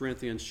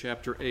Corinthians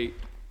chapter 8.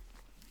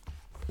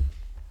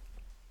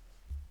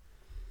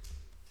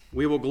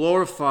 We will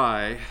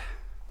glorify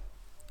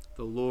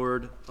the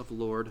Lord of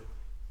Lords,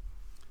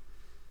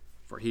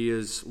 for he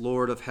is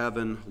Lord of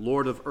heaven,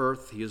 Lord of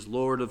earth. He is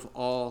Lord of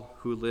all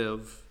who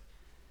live.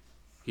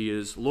 He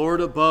is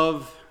Lord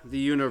above the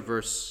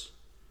universe.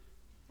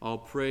 All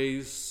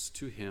praise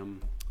to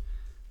him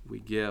we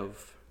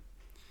give.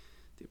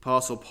 The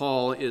Apostle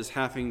Paul is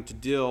having to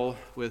deal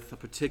with a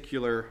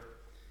particular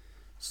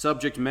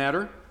subject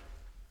matter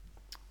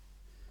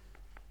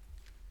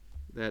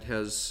that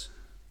has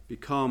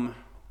become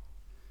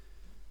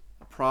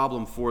a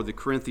problem for the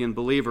Corinthian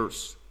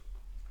believers.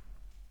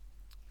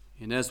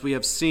 And as we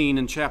have seen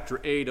in chapter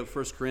 8 of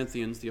 1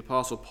 Corinthians, the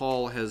Apostle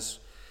Paul has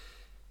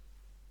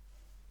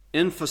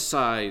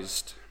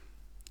emphasized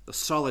the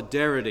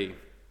solidarity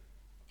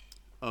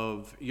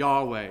of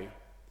Yahweh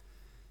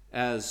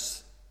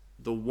as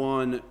the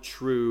one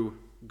true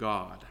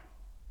God.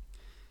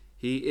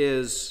 He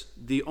is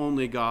the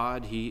only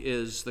God. He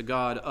is the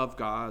God of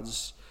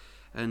gods,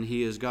 and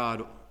he is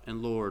God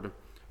and Lord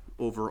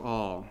over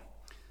all.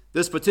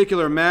 This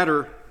particular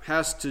matter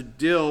has to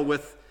deal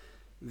with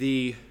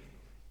the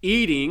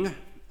eating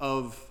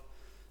of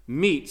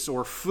meats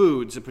or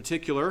foods in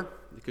particular.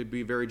 It could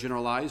be very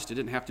generalized. It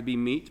didn't have to be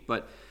meat,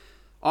 but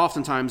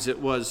oftentimes it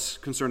was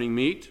concerning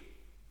meat.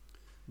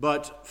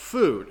 But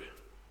food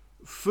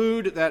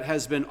that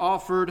has been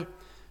offered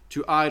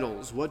to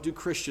idols. What do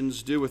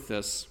Christians do with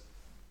this?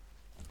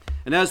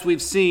 And as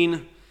we've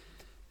seen,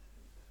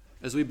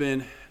 as we've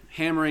been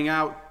hammering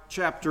out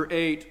chapter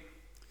 8,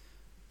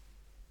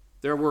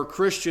 there were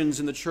Christians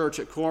in the church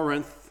at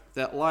Corinth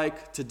that,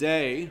 like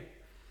today,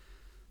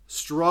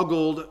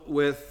 struggled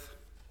with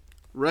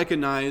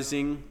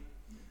recognizing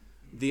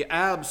the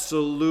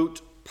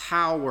absolute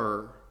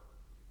power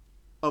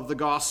of the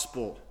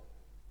gospel.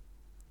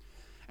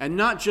 And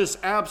not just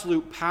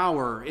absolute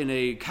power in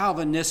a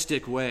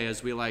Calvinistic way,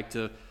 as we like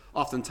to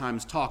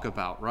oftentimes talk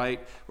about, right?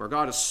 Where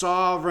God is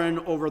sovereign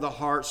over the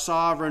heart,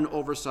 sovereign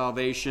over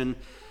salvation.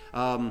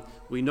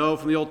 We know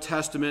from the Old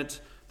Testament,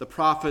 the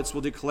prophets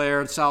will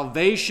declare,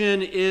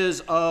 salvation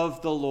is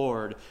of the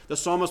Lord. The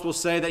psalmist will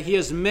say that he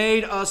has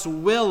made us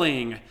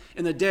willing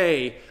in the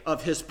day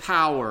of his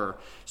power.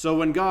 So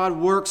when God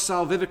works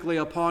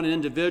salvifically upon an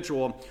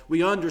individual,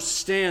 we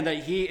understand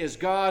that he is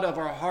God of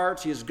our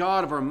hearts, he is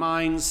God of our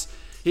minds,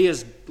 he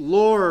is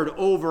Lord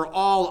over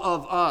all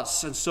of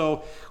us. And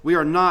so we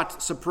are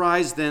not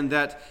surprised then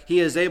that he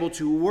is able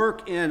to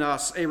work in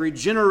us a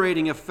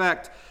regenerating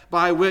effect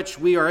by which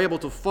we are able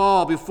to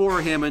fall before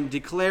him and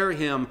declare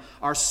him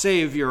our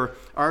Savior,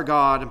 our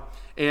God,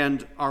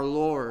 and our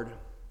Lord.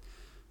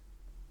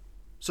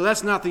 So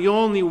that's not the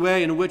only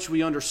way in which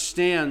we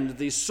understand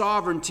the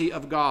sovereignty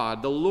of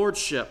God, the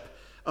lordship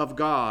of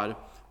God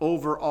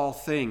over all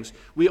things.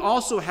 We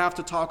also have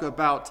to talk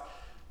about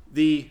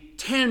the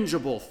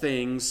tangible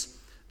things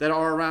that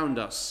are around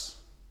us.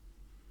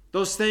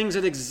 Those things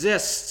that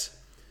exist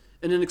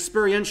in an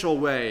experiential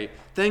way,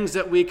 things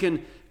that we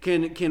can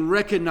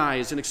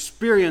recognize and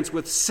experience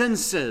with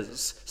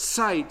senses,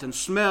 sight and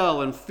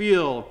smell and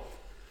feel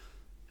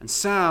and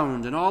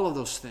sound and all of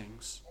those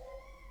things.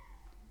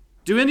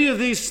 Can any of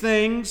these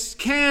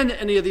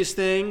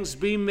things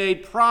be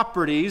made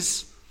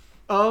properties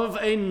of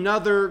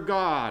another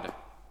God?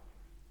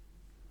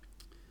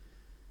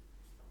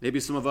 Maybe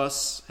some of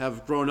us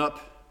have grown up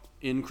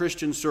in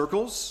Christian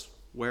circles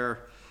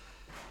where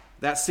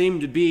that seemed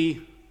to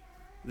be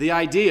the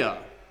idea.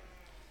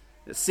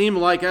 It seemed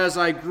like as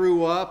I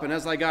grew up and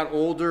as I got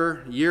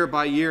older, year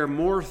by year,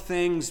 more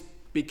things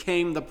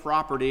became the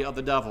property of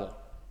the devil.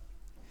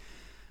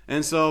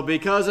 And so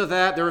because of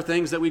that, there were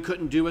things that we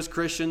couldn't do as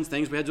Christians,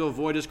 things we had to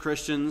avoid as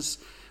Christians.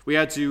 We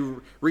had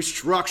to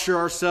restructure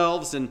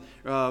ourselves and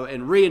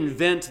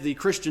reinvent the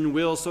Christian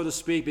will, so to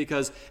speak,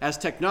 because as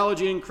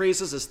technology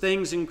increases, as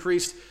things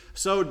increased,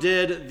 so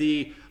did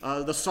the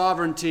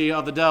sovereignty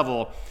of the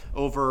devil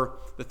over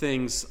the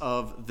things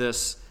of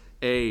this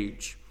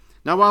age.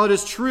 Now, while it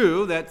is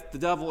true that the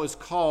devil is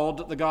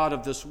called the god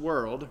of this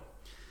world,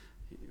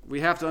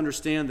 we have to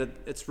understand that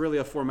it's really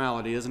a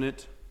formality, isn't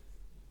it?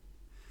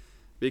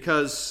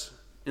 Because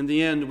in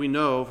the end, we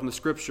know from the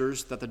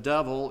scriptures that the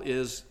devil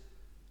is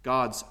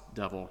God's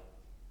devil.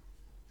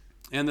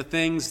 And the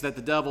things that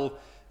the devil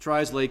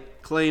tries to lay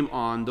claim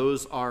on,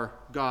 those are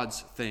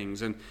God's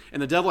things. And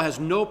the devil has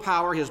no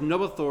power, he has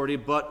no authority,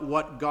 but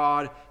what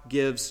God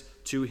gives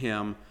to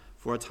him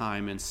for a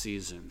time and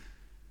season.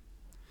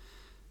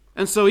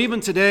 And so even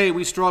today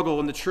we struggle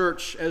in the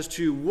church as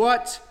to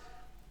what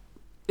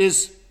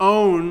is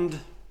owned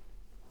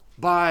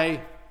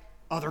by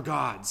other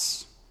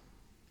gods.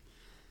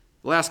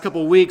 The last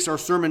couple of weeks, our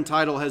sermon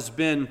title has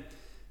been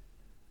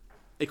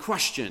a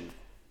question.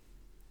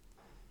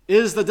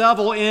 Is the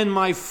devil in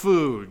my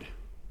food?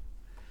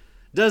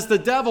 Does the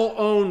devil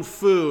own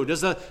food?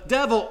 Does the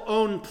devil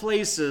own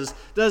places?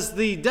 Does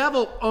the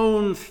devil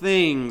own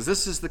things?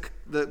 This is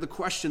the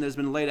question that has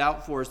been laid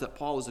out for us that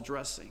Paul is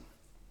addressing.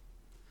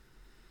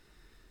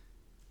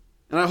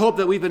 And I hope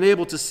that we've been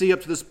able to see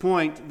up to this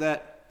point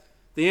that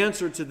The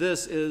answer to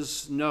this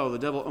is no, the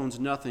devil owns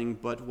nothing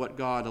but what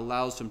God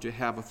allows him to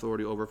have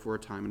authority over for a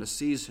time and a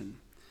season.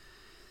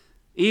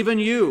 Even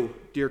you,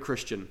 dear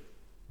Christian,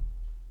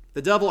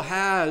 the devil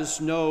has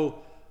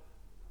no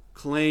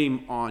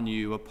claim on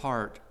you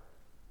apart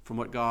from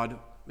what God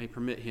may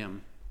permit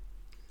him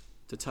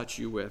to touch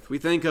you with. We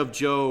think of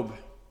Job,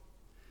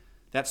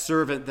 that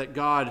servant that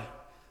God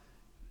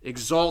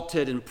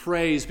exalted and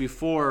praised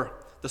before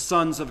the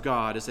sons of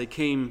God as they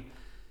came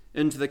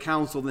into the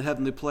council in the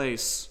heavenly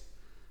place.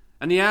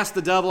 And he asked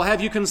the devil, "Have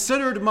you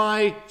considered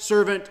my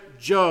servant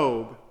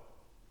Job?"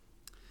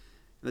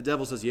 And the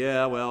devil says,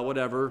 "Yeah, well,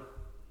 whatever.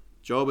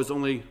 Job is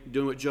only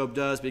doing what Job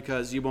does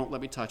because you won't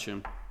let me touch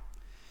him.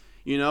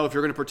 You know, if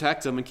you're going to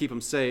protect him and keep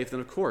him safe,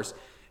 then of course,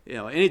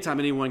 anytime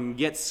anyone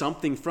gets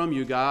something from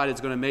you, God is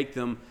going to make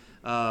them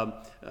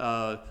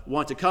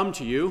want to come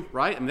to you,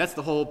 right? I mean, that's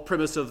the whole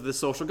premise of the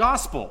social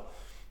gospel,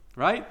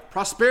 right?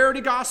 Prosperity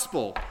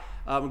gospel.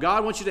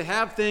 God wants you to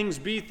have things,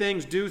 be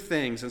things, do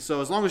things. And so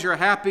as long as you're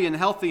happy and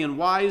healthy and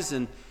wise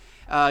and,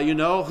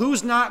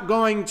 who's not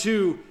going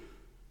to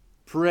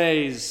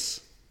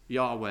praise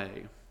Yahweh?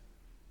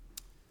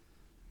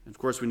 And of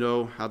course, we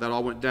know how that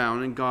all went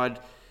down. And God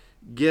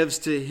gives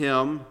to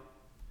him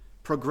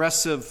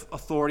progressive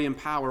authority and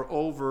power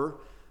over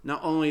not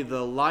only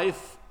the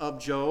life of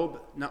Job,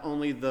 not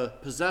only the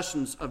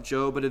possessions of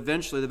Job, but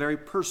eventually the very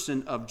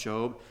person of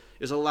Job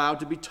is allowed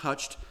to be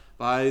touched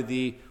by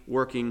the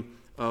working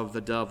of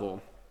the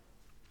devil.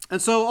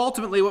 And so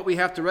ultimately what we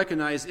have to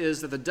recognize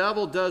is that the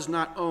devil does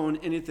not own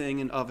anything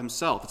in of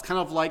himself. It's kind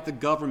of like the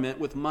government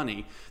with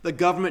money. The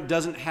government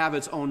doesn't have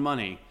its own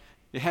money.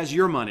 It has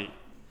your money.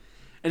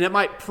 And it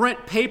might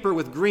print paper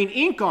with green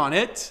ink on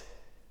it,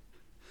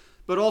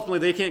 but ultimately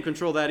they can't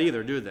control that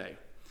either, do they?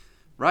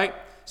 Right?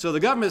 So the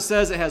government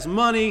says it has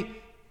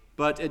money,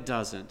 but it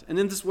doesn't. And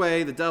in this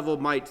way, the devil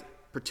might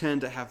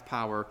pretend to have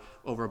power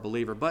over a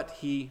believer, but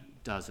he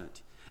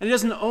doesn't. And he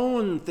doesn't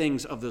own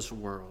things of this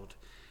world.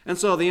 And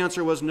so the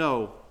answer was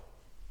no,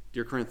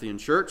 dear Corinthian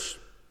church,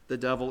 the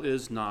devil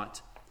is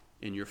not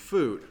in your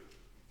food.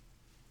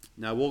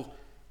 Now we'll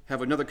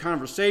have another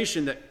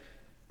conversation that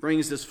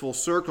brings this full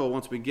circle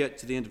once we get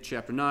to the end of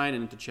chapter 9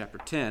 and into chapter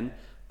 10,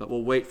 but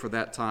we'll wait for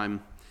that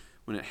time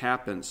when it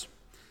happens.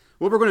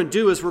 What we're going to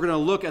do is we're going to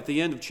look at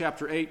the end of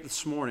chapter 8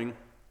 this morning,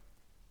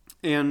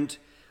 and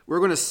we're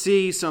going to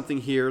see something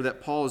here that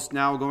Paul is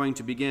now going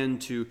to begin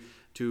to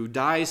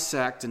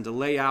dissect and to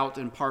lay out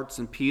in parts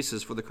and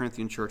pieces for the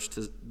Corinthian church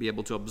to be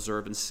able to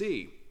observe and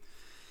see.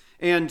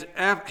 And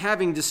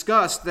having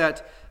discussed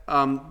that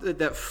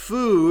that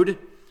food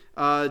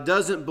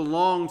doesn't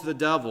belong to the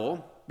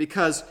devil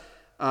because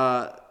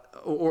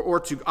or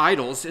to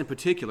idols in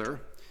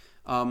particular,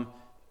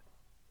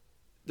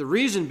 the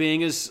reason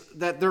being is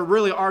that there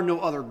really are no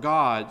other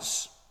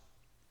gods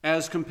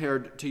as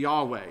compared to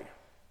Yahweh.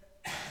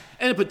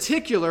 And in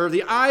particular,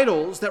 the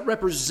idols that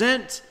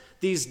represent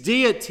these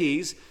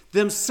deities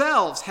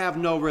themselves have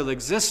no real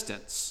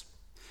existence.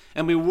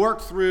 And we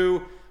worked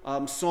through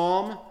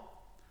Psalm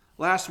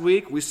last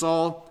week. We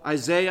saw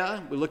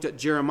Isaiah. We looked at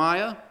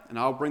Jeremiah. And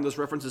I'll bring those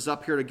references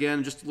up here again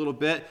in just a little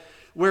bit,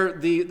 where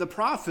the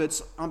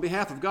prophets, on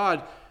behalf of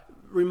God,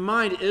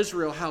 remind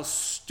Israel how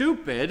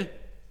stupid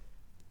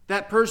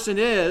that person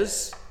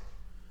is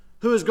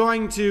who is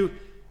going to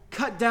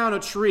cut down a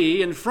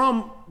tree and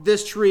from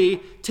this tree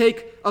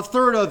take a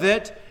third of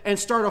it and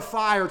start a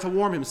fire to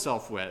warm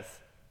himself with.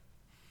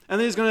 And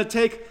then he's going to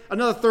take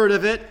another third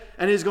of it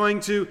and he's going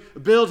to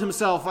build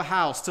himself a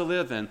house to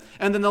live in.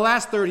 And then the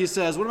last third he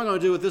says, what am I going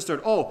to do with this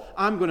third? Oh,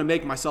 I'm going to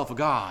make myself a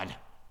god.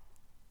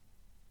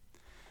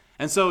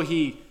 And so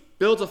he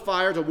builds a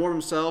fire to warm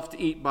himself, to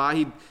eat by.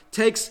 He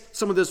takes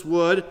some of this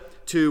wood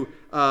to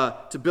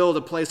build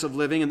a place of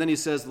living. And then he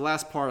says, the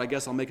last part, I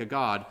guess I'll make a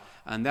god,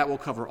 and that will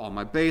cover all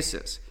my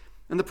bases.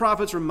 And the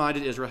prophets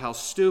reminded Israel how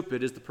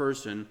stupid is the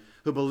person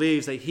who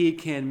believes that he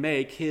can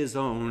make his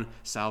own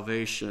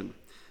salvation.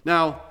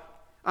 Now,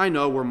 I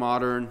know we're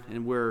modern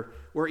and we're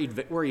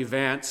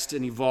advanced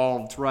and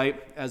evolved,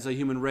 right, as a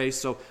human race.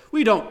 So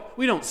we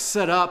don't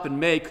set up and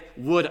make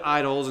wood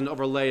idols and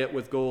overlay it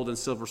with gold and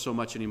silver so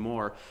much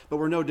anymore. But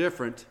we're no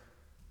different.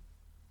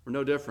 We're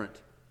no different.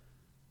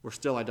 We're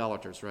still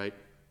idolaters, right?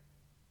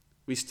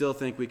 We still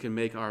think we can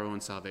make our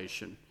own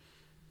salvation.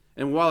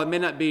 And while it may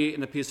not be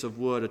in a piece of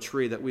wood, a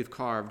tree that we've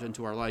carved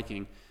into our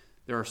liking,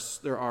 there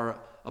are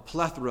a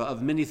plethora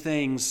of many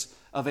things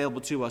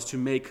available to us to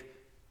make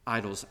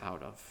idols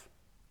out of.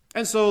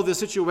 And so the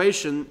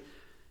situation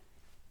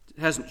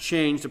hasn't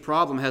changed, the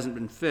problem hasn't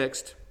been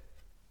fixed.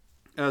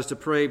 As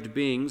depraved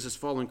beings, as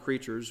fallen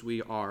creatures,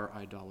 we are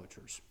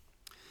idolaters.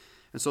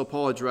 And so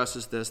Paul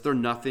addresses this. They're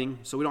nothing,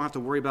 so we don't have to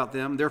worry about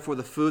them. Therefore,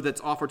 the food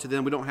that's offered to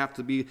them, we don't have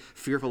to be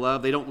fearful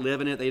of. They don't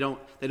live in it. They don't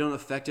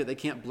affect it. They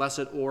can't bless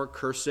it or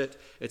curse it.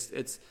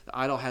 The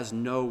idol has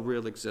no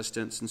real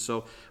existence. And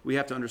so we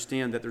have to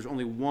understand that there's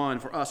only one,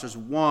 for us, there's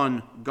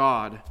one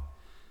God.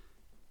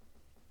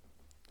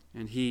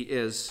 And he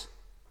is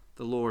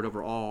the Lord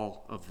over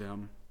all of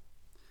them.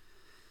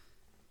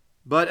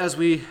 But as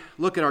we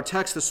look at our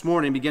text this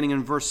morning, beginning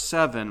in verse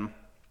 7,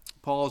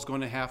 Paul is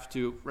going to have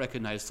to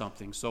recognize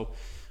something. So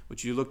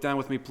would you look down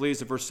with me,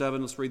 please, at verse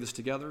 7? Let's read this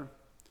together.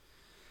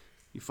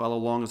 You follow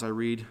along as I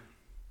read.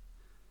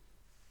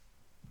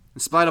 In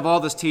spite of all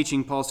this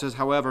teaching, Paul says,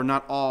 however,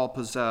 not all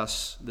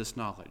possess this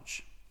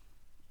knowledge.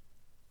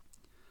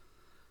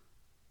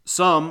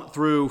 Some,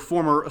 through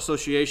former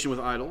association with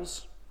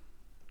idols,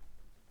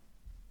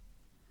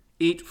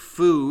 eat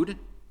food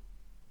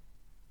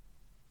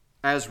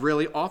as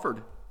really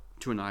offered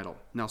to an idol.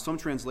 Now, some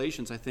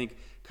translations, I think,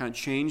 kind of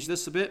change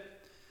this a bit.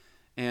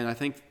 And I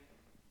think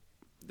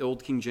the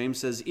Old King James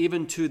says,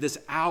 even to this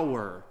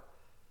hour,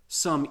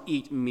 some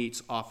eat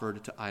meats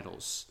offered to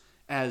idols,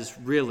 as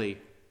really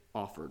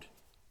offered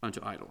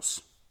unto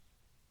idols.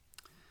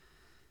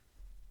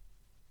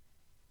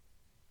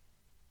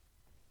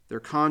 Their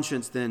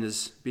conscience then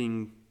is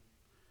being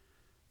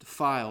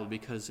defiled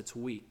because it's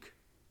weak.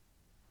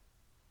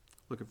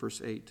 Look at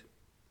verse 8.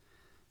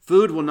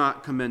 Food will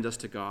not commend us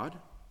to God.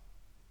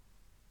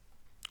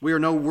 We are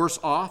no worse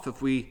off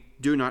if we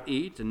do not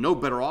eat, and no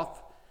better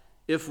off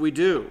if we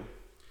do.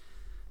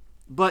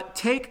 But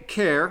take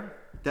care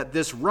that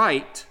this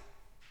right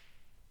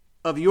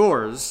of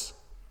yours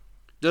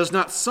does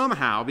not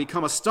somehow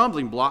become a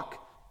stumbling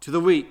block to the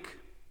weak.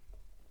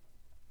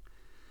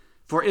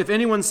 For if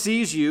anyone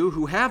sees you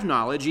who have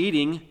knowledge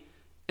eating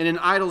in an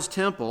idol's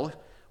temple,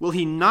 will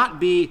he not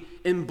be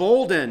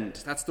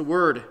emboldened? That's the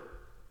word.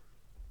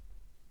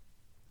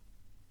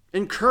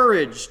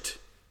 Encouraged,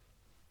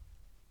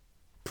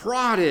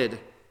 prodded,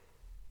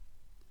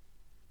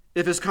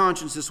 if his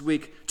conscience is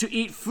weak, to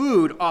eat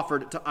food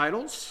offered to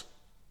idols.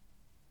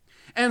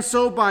 And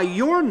so by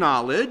your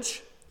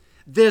knowledge,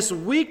 this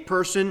weak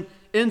person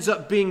ends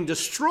up being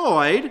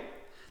destroyed,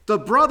 the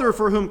brother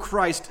for whom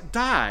Christ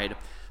died,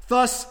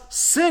 thus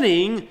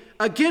sinning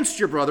against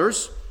your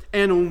brothers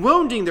and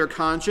wounding their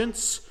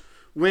conscience.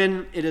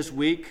 When it is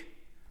weak,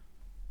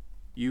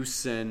 you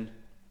sin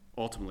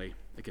ultimately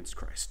against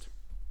Christ.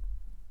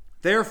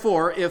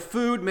 Therefore, if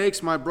food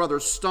makes my brother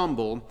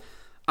stumble,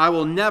 I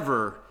will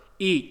never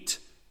eat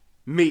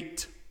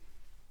meat.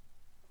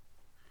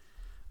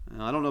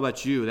 Now, I don't know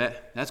about you,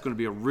 that's going to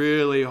be a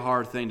really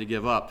hard thing to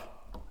give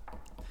up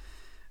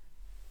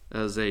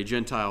as a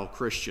Gentile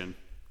Christian.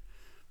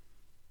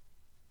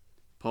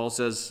 Paul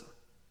says,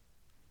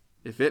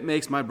 if it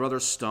makes my brother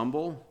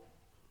stumble,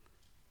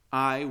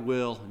 I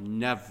will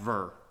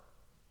never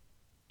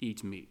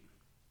eat meat,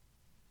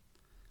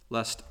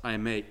 lest I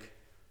make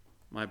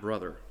my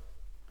brother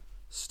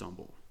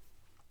stumble.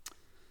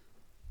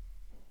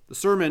 The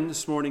sermon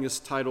this morning is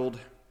titled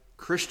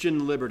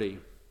Christian Liberty,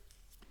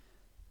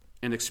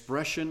 an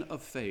Expression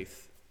of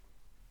Faith.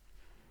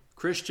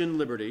 Christian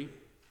liberty,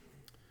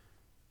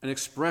 an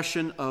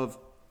expression of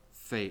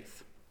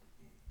faith.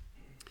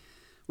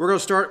 We're going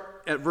to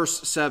start at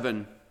verse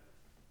 7.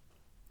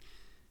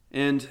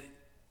 And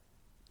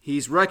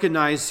he's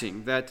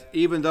recognizing that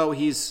even though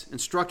he's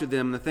instructed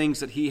them the things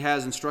that he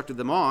has instructed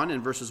them on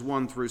in verses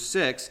 1 through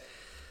 6,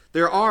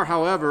 there are,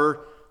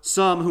 however,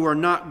 some who are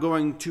not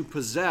going to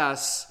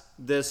possess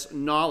this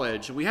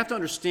knowledge. And we have to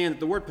understand that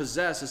the word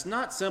possess is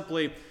not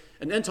simply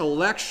an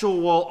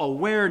intellectual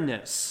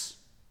awareness,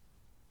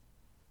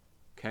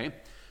 okay?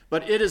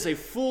 But it is a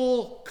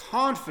full,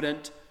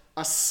 confident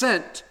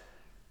assent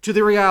to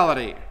the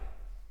reality.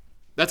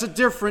 That's a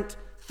different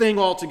thing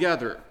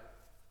altogether.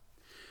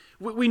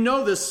 We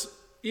know this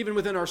even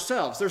within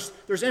ourselves.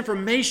 There's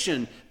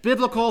information,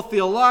 biblical,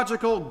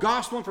 theological,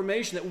 gospel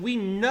information that we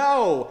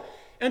know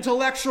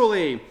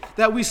intellectually,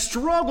 that we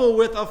struggle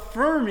with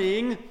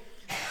affirming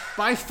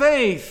by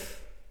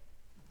faith.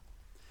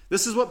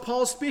 This is what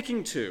Paul's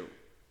speaking to.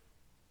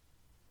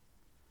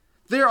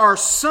 There are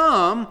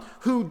some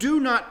who do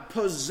not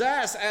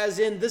possess, as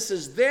in this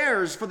is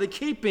theirs for the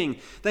keeping.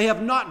 They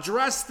have not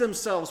dressed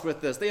themselves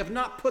with this. They have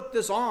not put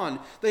this on.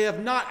 They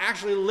have not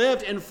actually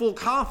lived in full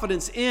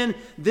confidence in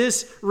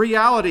this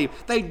reality.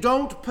 They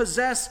don't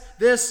possess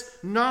this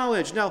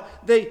knowledge. Now,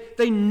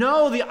 they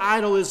know the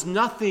idol is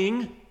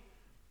nothing,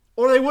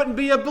 or they wouldn't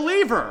be a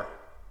believer.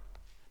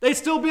 They'd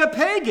still be a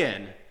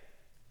pagan.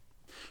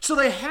 So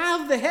they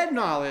have the head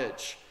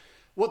knowledge.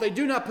 What they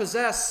do not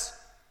possess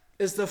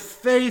is the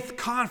faith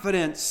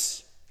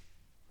confidence.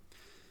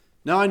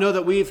 Now I know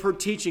that we've heard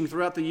teaching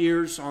throughout the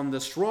years on the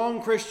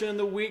strong Christian and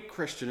the weak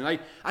Christian. And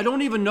I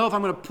don't even know if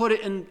I'm going to put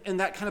it in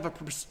that kind of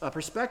a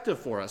perspective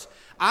for us.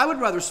 I would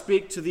rather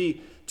speak to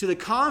the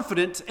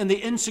confident and the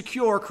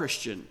insecure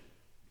Christian.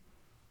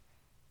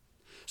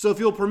 So if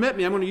you'll permit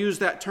me, I'm going to use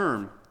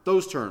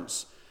those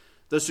terms.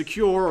 The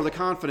secure or the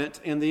confident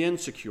and the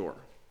insecure.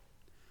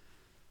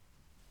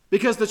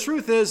 Because the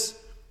truth is,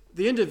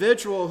 the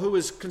individual who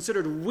is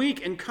considered weak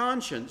in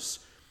conscience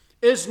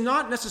is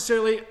not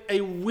necessarily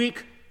a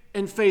weak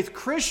in faith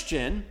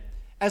Christian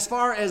as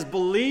far as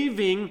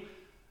believing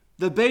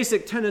the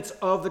basic tenets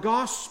of the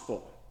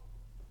gospel.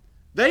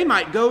 They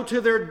might go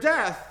to their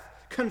death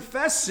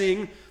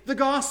confessing the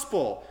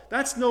gospel.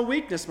 That's no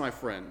weakness, my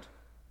friend.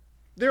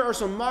 There are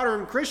some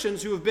modern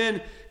Christians who have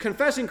been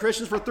confessing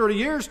Christians for 30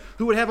 years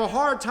who would have a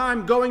hard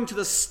time going to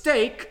the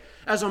stake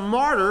as a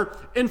martyr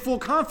in full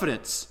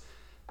confidence.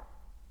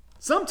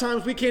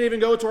 Sometimes we can't even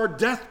go to our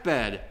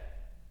deathbed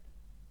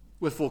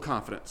with full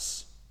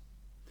confidence.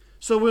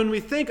 So when we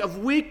think of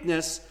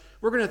weakness,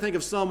 we're going to think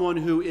of someone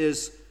who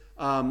is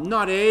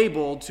not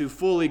able to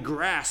fully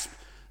grasp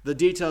the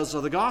details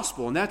of the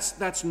gospel, and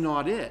that's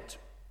not it.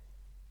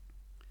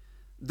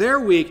 Their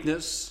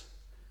weakness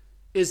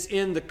is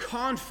in the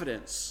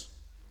confidence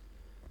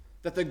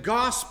that the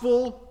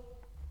gospel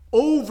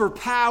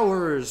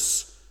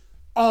overpowers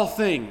all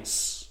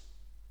things.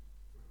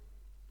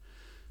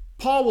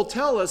 Paul will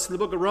tell us in the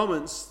book of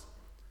Romans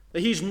that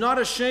he's not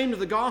ashamed of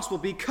the gospel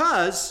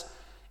because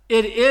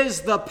it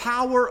is the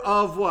power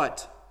of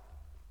what?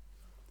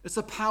 It's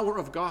the power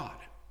of God.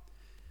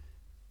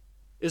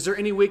 Is there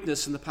any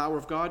weakness in the power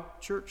of God,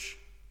 church?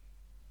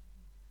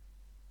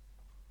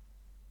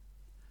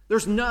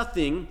 There's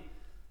nothing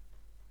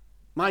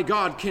my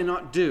God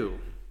cannot do.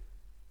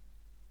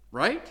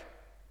 Right?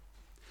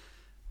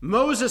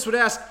 Moses would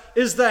ask,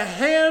 is the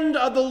hand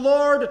of the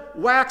Lord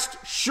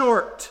waxed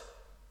short?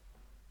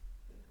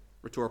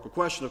 Rhetorical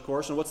question, of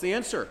course, and what's the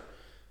answer?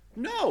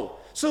 No.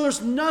 So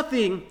there's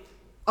nothing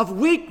of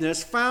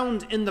weakness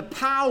found in the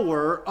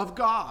power of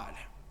God.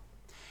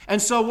 And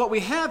so what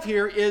we have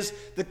here is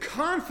the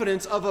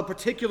confidence of a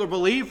particular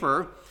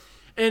believer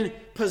in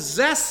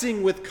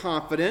possessing with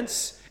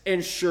confidence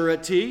and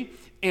surety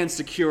and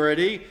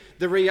security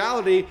the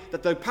reality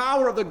that the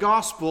power of the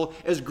gospel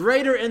is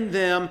greater in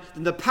them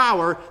than the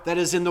power that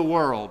is in the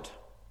world.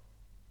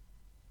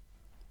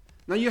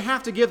 Now you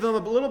have to give them a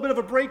little bit of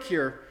a break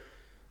here,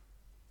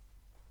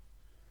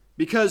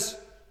 because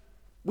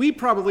we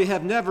probably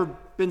have never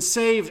been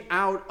saved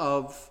out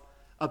of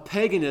a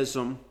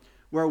paganism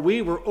where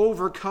we were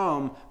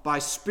overcome by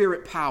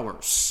spirit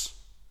powers.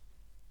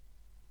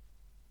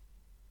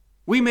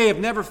 We may have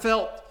never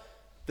felt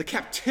the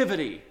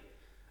captivity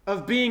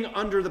of being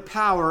under the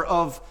power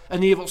of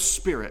an evil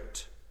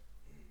spirit.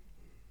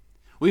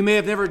 We may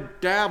have never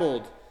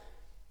dabbled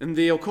in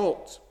the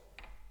occult.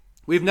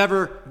 We've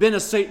never been a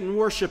Satan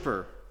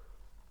worshiper.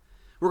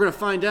 We're going to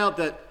find out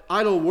that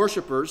idol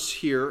worshipers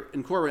here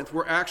in Corinth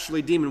were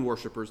actually demon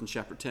worshipers in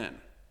chapter 10.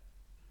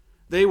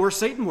 They were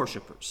Satan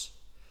worshipers.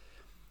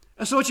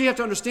 And so what you have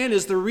to understand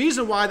is the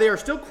reason why they are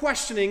still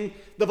questioning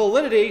the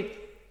validity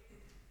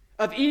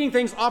of eating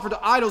things offered to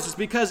idols is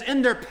because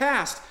in their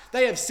past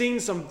they have seen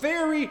some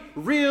very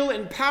real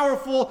and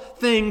powerful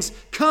things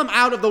come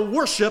out of the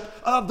worship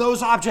of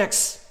those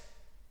objects.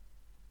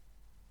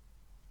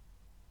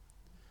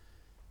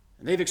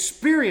 And they've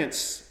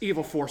experienced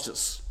evil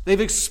forces. They've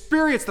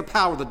experienced the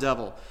power of the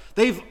devil.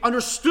 They've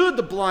understood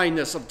the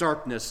blindness of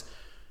darkness,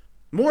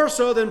 more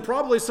so than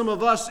probably some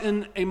of us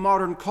in a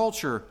modern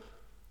culture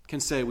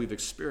can say we've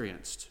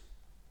experienced.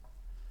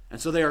 And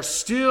so they are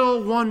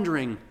still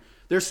wondering.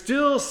 They're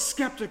still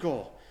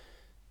skeptical.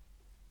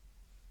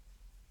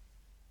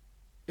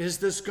 Is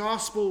this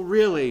gospel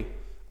really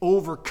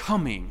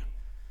overcoming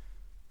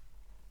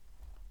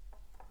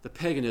the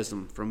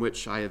paganism from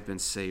which I have been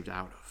saved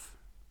out of?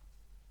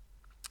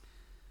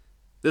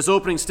 This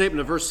opening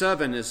statement of verse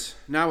 7 is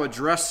now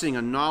addressing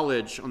a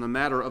knowledge on the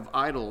matter of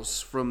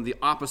idols from the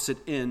opposite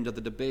end of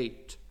the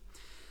debate.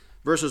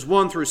 Verses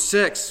 1 through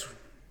 6,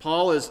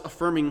 Paul is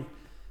affirming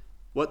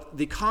what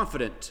the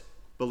confident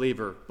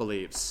believer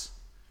believes,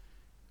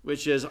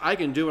 which is, I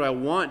can do what I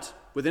want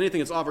with anything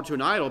that's offered to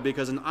an idol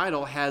because an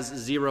idol has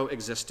zero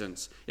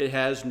existence. It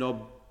has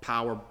no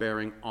power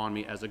bearing on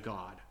me as a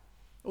god.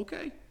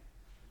 Okay.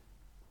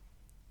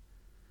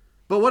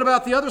 But what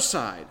about the other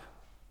side?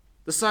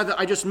 The side that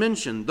I just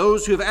mentioned,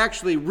 those who have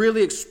actually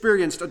really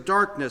experienced a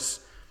darkness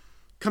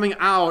coming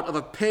out of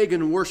a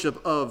pagan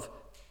worship of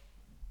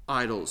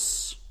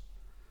idols.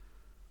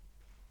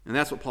 And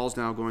that's what Paul's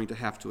now going to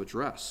have to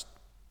address.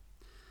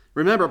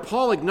 Remember,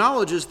 Paul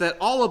acknowledges that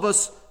all of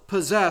us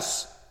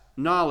possess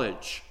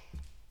knowledge.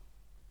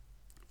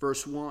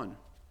 Verse 1.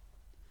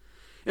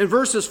 In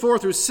verses 4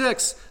 through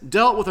 6,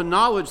 dealt with a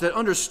knowledge that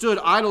understood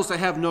idols that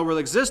have no real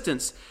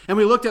existence. And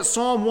we looked at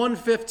Psalm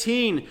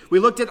 115. We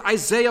looked at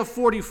Isaiah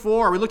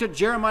 44. We looked at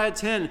Jeremiah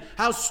 10.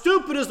 How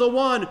stupid is the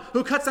one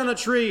who cuts down a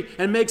tree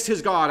and makes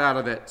his God out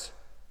of it.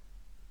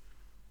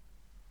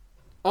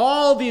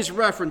 All these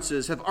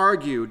references have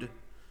argued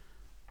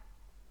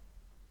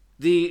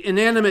the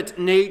inanimate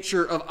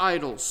nature of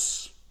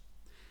idols.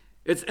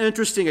 It's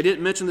interesting, I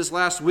didn't mention this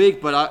last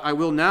week, but I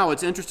will now.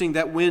 It's interesting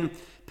that when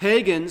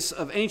pagans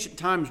of ancient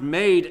times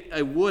made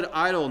a wood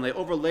idol and they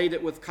overlaid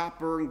it with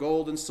copper and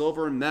gold and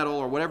silver and metal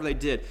or whatever they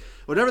did,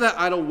 whatever that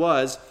idol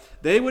was,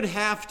 they would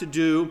have to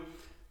do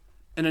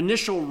an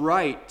initial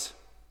rite,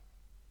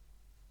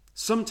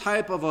 some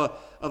type of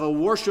a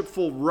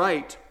worshipful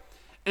rite,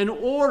 in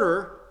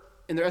order,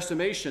 in their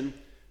estimation,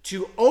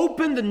 to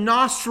open the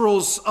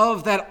nostrils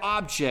of that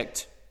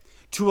object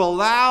to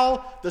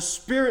allow the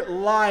spirit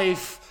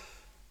life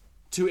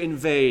to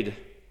invade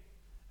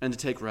and to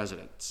take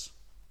residence.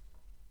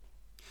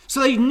 So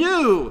they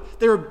knew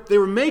they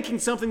were making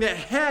something that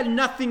had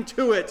nothing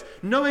to it,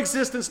 no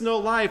existence, no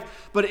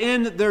life, but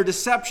in their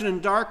deception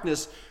and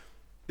darkness,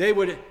 they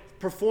would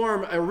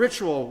perform a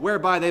ritual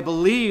whereby they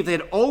believed they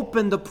had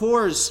opened the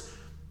pores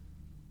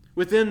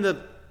within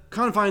the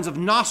confines of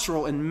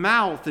nostril and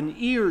mouth and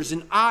ears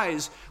and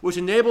eyes, which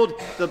enabled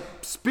the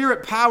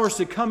spirit powers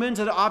to come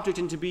into the object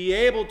and to be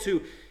able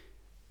to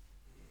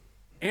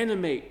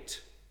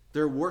animate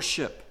their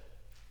worship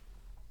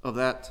of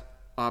that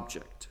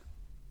object.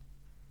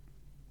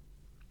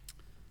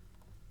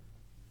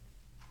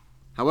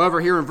 However,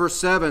 here in verse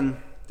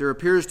 7, there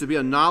appears to be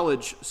a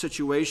knowledge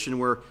situation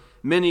where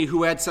many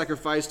who had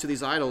sacrificed to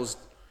these idols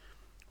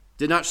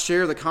did not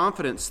share the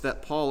confidence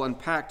that Paul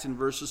unpacked in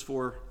verses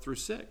 4 through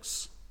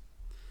 6.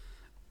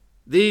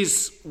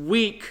 These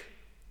weak,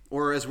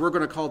 or as we're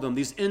going to call them,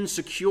 these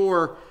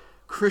insecure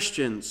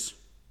Christians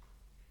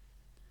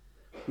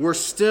were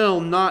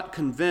still not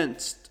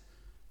convinced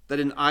that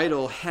an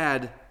idol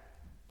had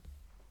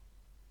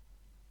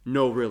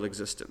no real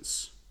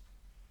existence.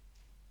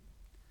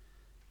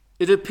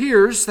 It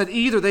appears that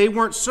either they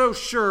weren't so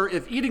sure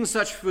if eating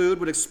such food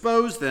would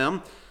expose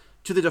them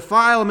to the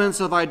defilements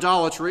of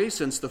idolatry,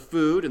 since the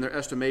food, in their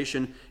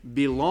estimation,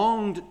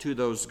 belonged to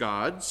those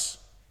gods,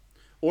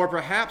 or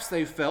perhaps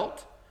they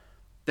felt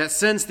that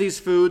since these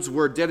foods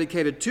were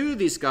dedicated to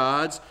these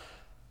gods,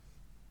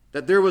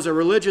 that there was a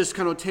religious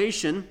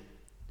connotation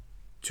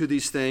to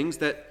these things,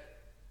 that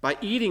by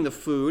eating the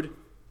food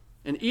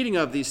and eating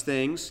of these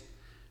things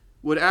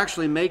would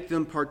actually make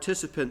them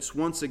participants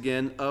once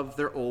again of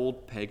their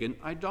old pagan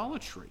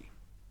idolatry.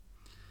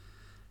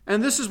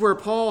 And this is where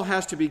Paul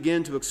has to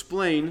begin to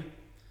explain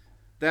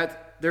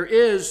that there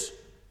is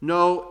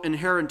no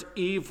inherent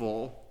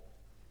evil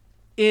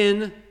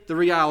in the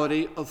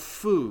reality of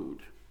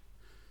food.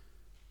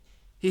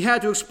 He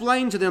had to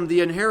explain to them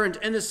the inherent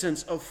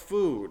innocence of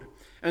food,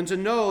 and to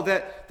know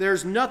that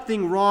there's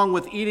nothing wrong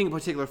with eating a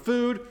particular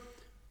food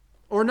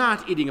or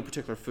not eating a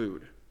particular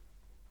food.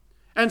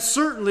 And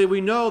certainly we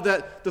know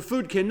that the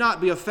food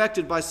cannot be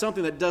affected by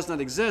something that does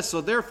not exist,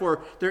 so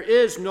therefore there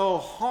is no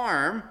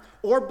harm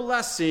or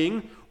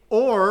blessing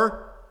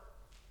or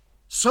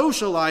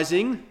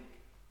socializing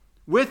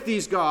with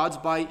these gods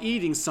by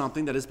eating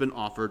something that has been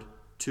offered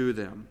to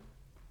them.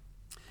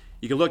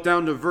 You can look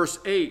down to verse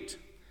 8,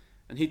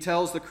 and he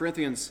tells the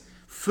Corinthians,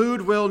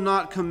 food will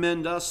not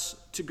commend us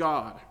to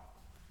God.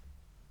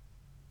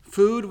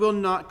 Food will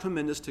not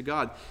commend us to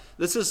God.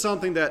 This is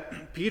something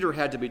that Peter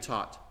had to be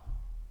taught.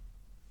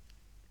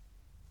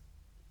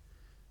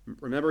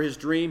 Remember his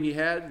dream he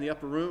had in the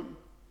upper room?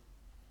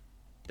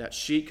 That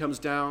sheet comes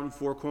down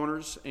 4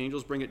 corners,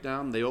 angels bring it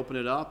down, they open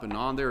it up, and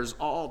on there is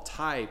all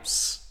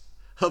types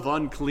of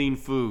unclean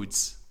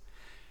foods.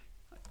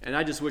 And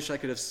I just wish I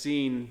could have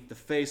seen the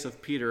face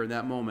of Peter in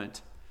that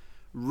moment,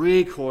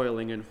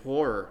 recoiling in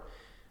horror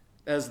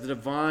as the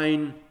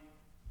divine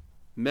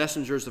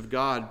messengers of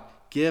God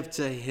give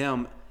to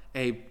him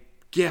a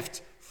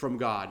gift from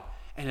God,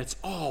 and it's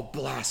all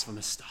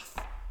blasphemous stuff.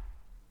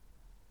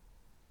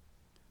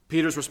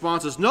 Peter's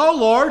response is, "No,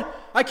 Lord,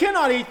 I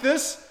cannot eat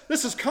this.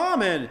 This is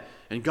common."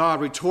 And God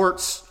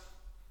retorts,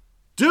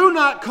 "Do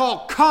not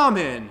call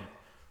common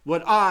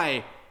what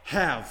I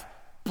have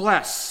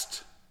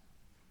blessed."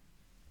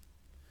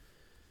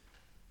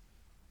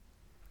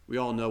 We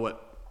all know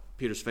what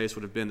Peter's face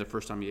would have been the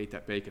first time he ate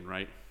that bacon,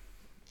 right?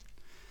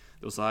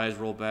 Those eyes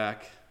roll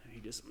back.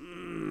 He just,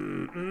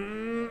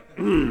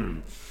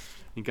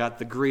 He got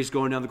the grease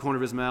going down the corner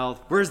of his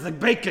mouth. Where's the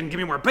bacon? Give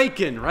me more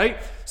bacon, right?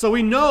 So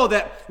we know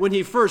that when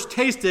he first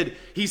tasted,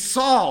 he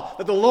saw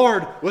that the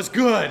Lord was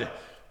good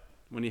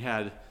when he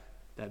had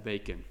that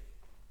bacon.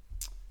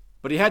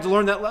 But he had to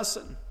learn that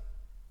lesson.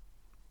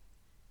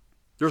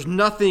 There's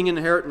nothing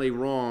inherently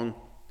wrong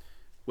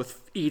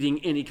with eating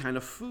any kind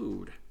of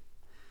food.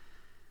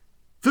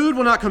 Food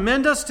will not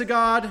commend us to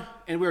God,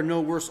 and we are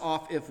no worse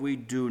off if we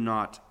do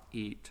not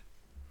eat.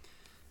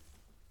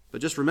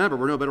 But just remember,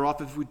 we're no better off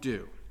if we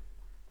do.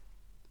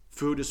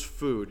 Food is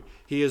food.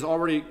 He has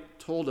already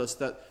told us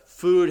that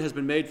food has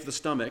been made for the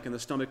stomach, and the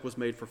stomach was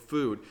made for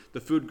food. The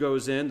food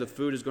goes in, the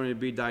food is going to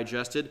be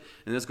digested,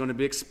 and it's going to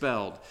be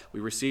expelled. We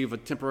receive a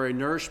temporary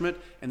nourishment,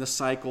 and the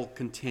cycle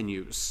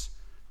continues.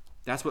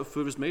 That's what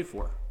food is made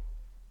for.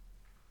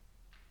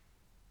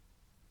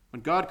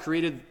 When God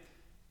created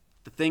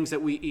the things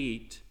that we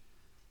eat,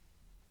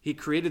 he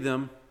created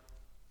them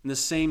in the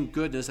same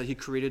goodness that he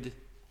created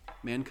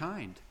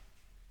mankind.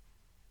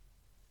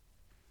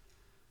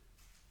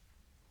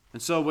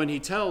 And so when he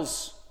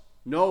tells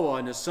Noah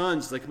and his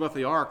sons, they come off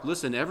the ark,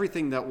 listen,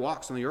 everything that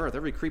walks on the earth,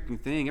 every creeping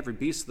thing, every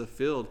beast of the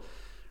field,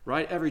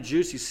 right, every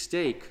juicy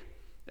steak,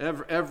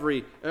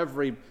 every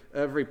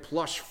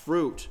plush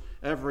fruit,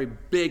 every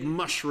big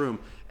mushroom,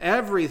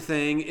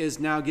 everything is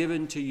now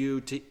given to you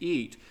to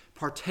eat.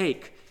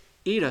 Partake,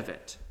 eat of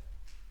it.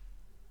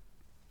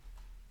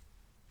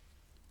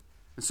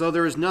 And so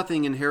there is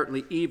nothing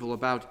inherently evil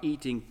about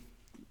eating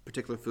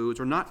particular foods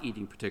or not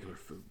eating particular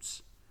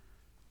foods.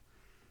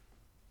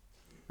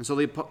 And so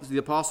the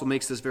apostle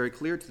makes this very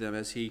clear to them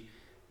as he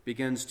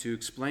begins to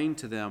explain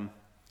to them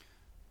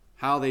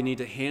how they need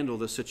to handle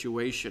the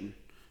situation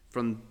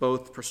from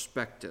both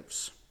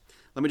perspectives.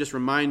 Let me just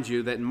remind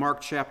you that in Mark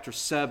chapter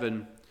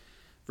 7,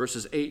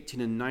 verses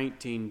 18 and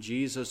 19,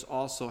 Jesus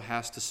also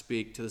has to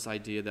speak to this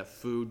idea that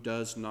food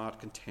does not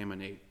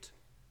contaminate.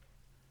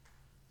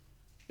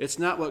 It's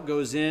not what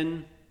goes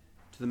in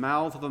to the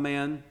mouth of a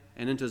man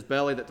and into his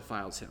belly that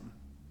defiles him,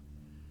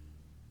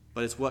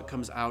 but it's what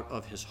comes out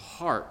of his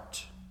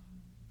heart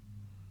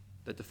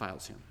that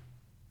defiles him.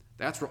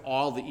 That's where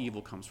all the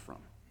evil comes from.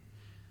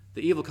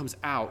 The evil comes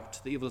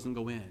out. The evil doesn't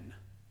go in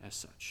as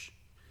such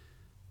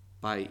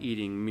by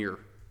eating mere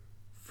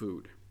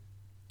food.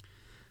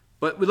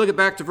 But we look at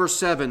back to verse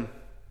 7.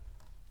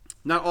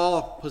 Not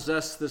all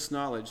possess this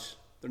knowledge.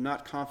 They're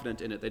not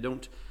confident in it. They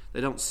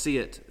don't see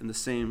it in the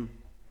same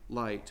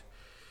light.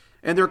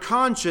 And their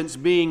conscience,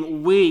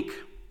 being weak,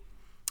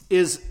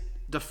 is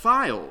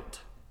defiled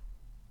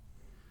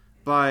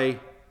by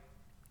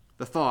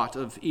the thought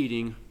of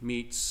eating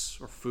meats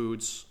or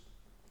foods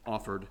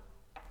offered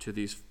to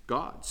these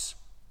gods.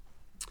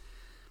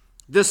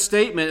 This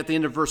statement at the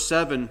end of verse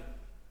 7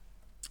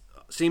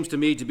 seems to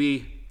me to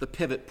be the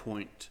pivot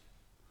point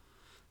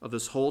of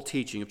this whole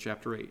teaching of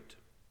chapter 8.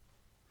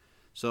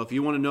 So if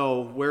you want to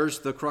know where's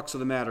the crux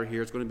of the matter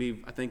here, it's going to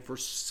be, I think,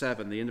 verse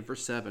 7, the end of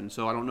verse 7.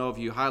 So I don't know if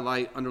you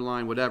highlight,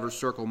 underline, whatever,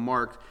 circle,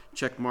 mark,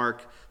 check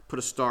mark, put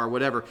a star,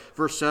 whatever.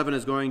 Verse 7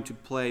 is going to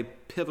play a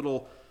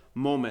pivotal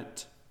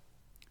moment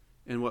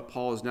in what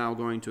Paul is now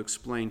going to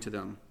explain to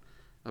them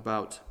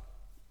about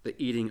the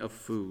eating of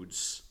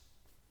foods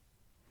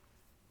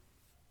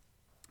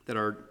that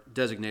are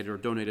designated or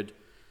donated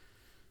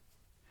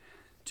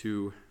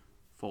to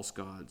false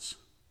gods.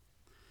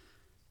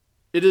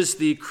 It is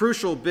the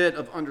crucial bit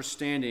of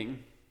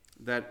understanding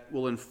that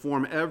will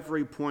inform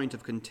every point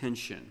of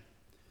contention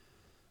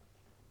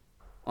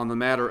on the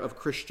matter of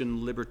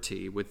Christian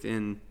liberty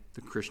within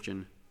the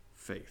Christian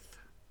faith.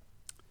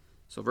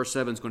 So verse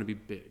 7 is going to be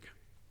big.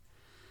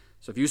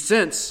 So if you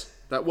sense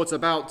that what's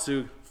about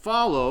to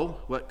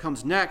follow, what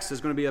comes next, is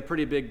going to be a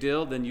pretty big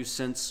deal, then you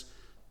sense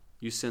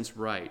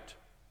right.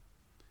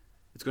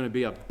 It's going to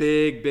be a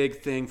big,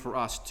 big thing for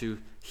us to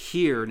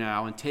hear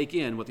now and take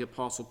in what the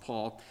Apostle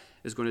Paul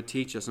is going to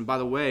teach us. And by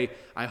the way,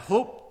 I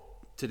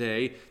hope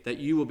today that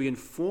you will be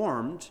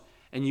informed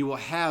and you will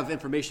have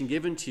information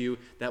given to you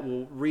that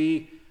will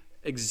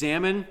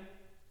re-examine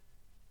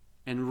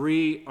and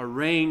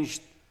rearrange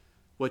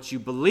what you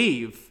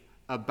believe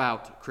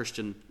about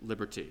Christian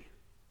liberty.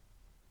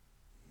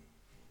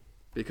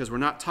 Because we're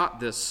not taught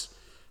this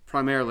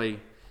primarily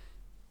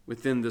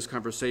within this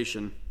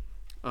conversation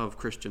of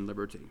Christian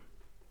liberty.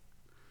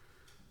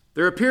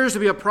 There appears to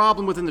be a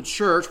problem within the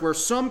church where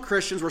some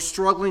Christians were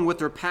struggling with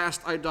their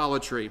past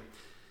idolatry.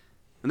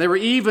 And they were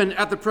even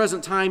at the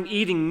present time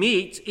eating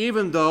meat,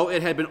 even though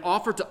it had been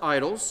offered to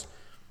idols.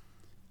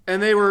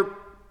 And they were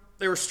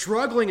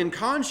struggling in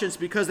conscience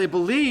because they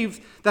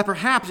believed that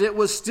perhaps it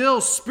was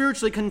still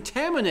spiritually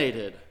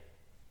contaminated.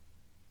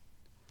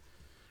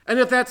 And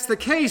if that's the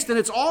case, then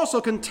it's also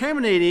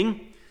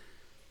contaminating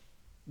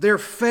their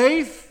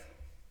faith,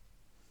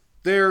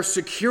 their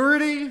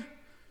security,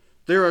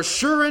 their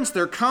assurance,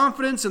 their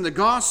confidence in the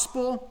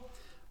gospel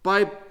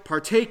by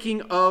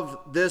partaking of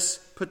this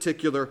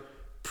particular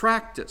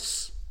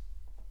practice.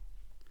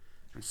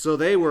 And so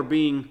they were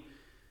being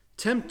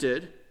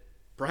tempted,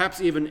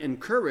 perhaps even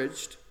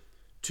encouraged,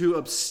 to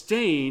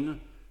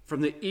abstain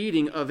from the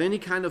eating of any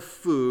kind of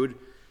food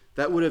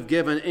that would have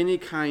given any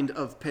kind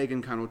of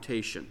pagan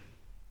connotation.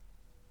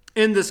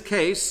 In this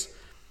case,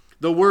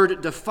 the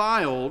word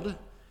defiled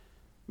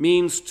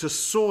means to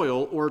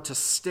soil or to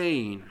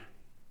stain.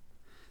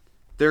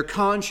 Their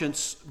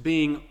conscience,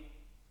 being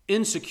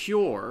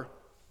insecure,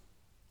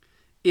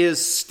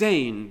 is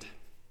stained.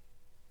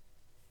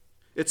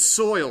 It's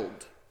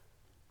soiled.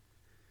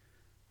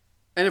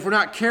 And if we're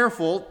not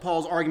careful,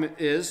 Paul's argument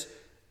is,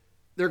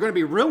 they're going to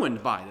be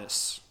ruined by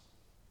this.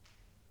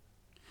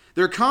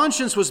 Their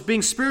conscience was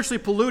being spiritually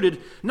polluted,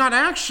 not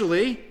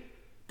actually,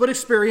 but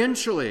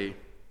experientially.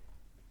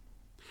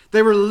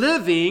 They were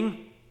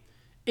living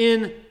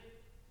in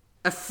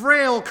a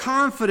frail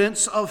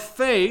confidence of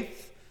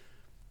faith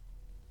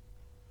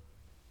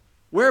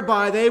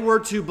whereby they were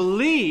to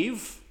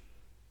believe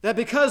that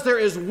because there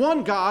is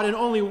one God and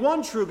only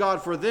one true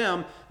God for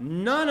them,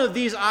 none of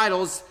these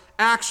idols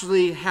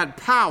actually had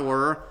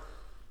power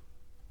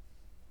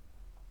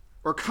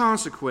or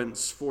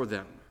consequence for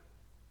them.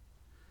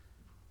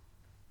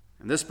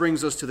 And this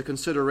brings us to the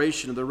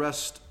consideration of the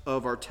rest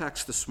of our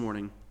text this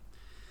morning.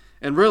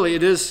 And really,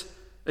 it is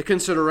a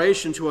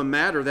consideration to a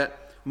matter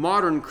that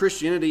modern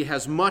Christianity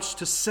has much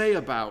to say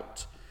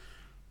about,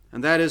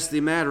 and that is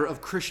the matter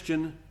of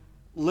Christian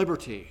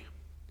liberty.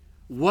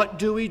 What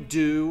do we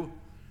do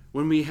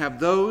when we have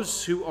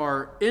those who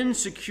are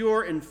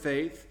insecure in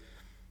faith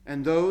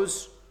and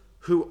those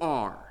who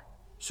are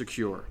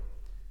secure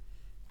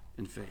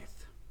in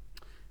faith?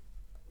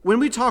 When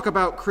we talk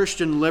about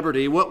Christian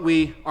liberty, what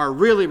we are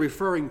really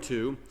referring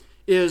to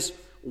is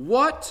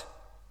what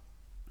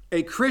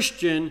a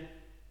Christian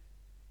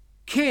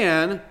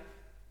can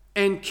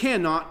and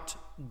cannot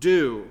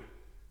do.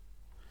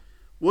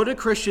 What a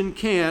Christian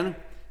can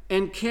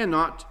and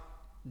cannot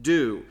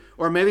do.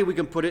 Or maybe we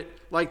can put it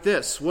like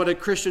this: what a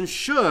Christian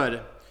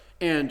should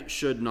and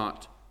should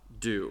not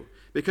do.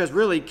 Because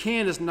really,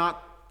 can is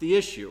not the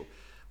issue.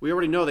 We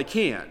already know they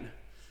can.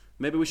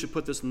 Maybe we should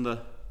put this in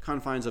the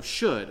confines of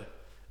should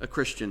a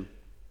Christian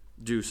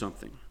do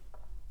something.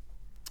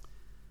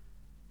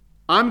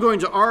 I'm going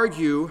to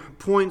argue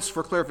points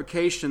for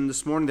clarification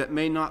this morning that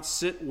may not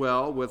sit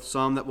well with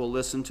some that will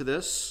listen to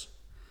this.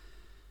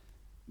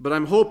 But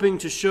I'm hoping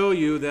to show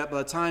you that by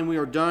the time we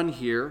are done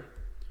here,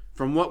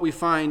 from what we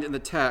find in the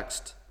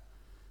text,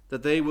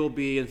 that they will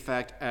be, in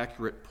fact,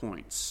 accurate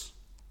points.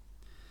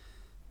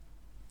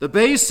 The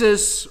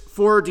basis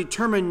for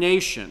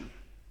determination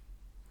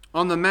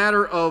on the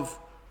matter of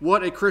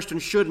what a Christian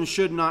should and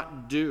should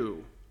not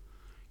do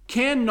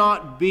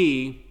cannot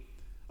be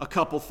a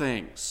couple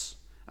things.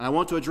 And I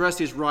want to address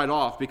these right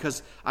off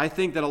because I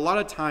think that a lot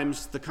of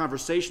times the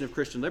conversation of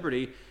Christian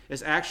liberty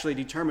is actually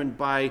determined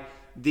by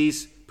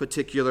these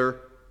particular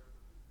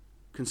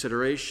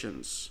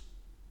considerations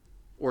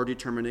or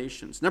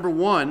determinations. Number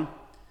one,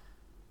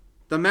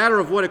 the matter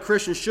of what a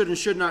Christian should and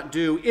should not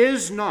do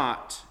is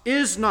not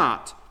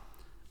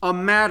a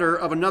matter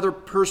of another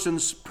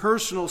person's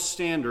personal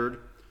standard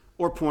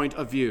or point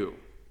of view.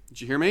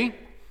 Did you hear me?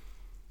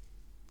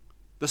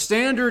 The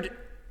standard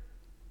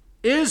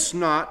is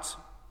not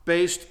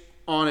based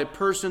on a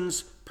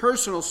person's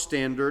personal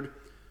standard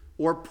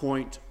or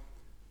point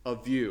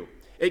of view.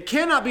 It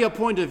cannot be a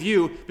point of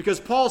view because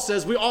Paul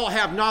says we all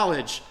have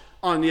knowledge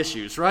on the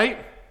issues,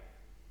 right?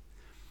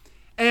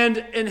 And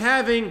in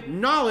having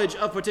knowledge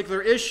of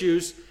particular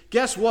issues,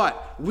 guess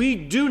what? We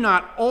do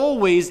not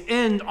always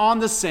end on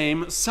the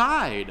same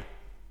side.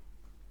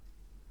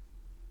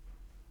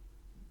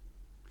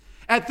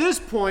 At this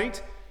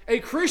point, a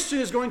Christian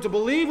is going to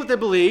believe what they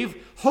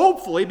believe,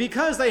 hopefully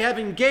because they have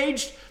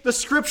engaged the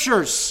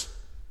Scriptures.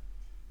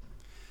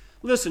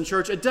 Listen,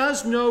 church, it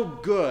does no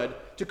good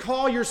to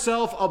call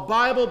yourself a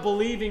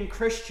Bible-believing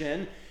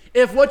Christian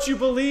if what you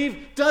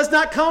believe does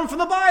not come from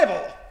the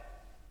Bible.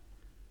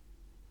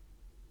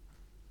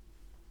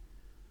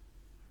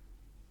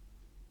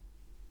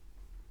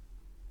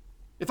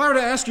 If I were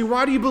to ask you,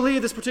 why do you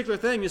believe this particular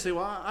thing? You say,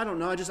 well, I don't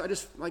know. I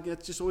just like,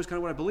 it's just always kind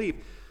of what I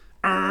believe.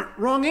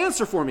 Wrong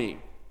answer for me.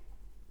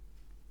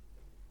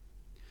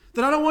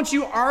 Then I don't want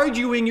you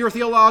arguing your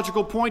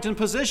theological point and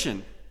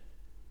position,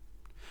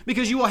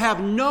 because you will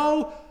have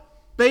no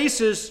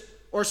basis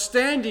or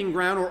standing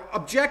ground or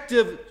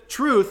objective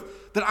truth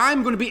that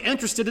I'm going to be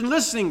interested in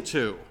listening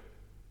to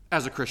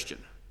as a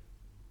Christian.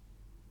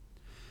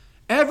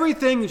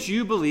 Everything that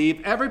you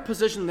believe, every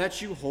position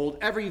that you hold,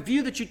 every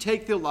view that you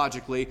take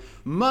theologically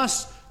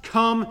must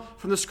come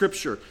from the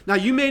Scripture. Now,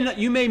 you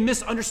may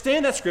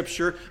misunderstand that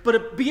Scripture,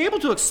 but be able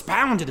to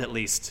expound it at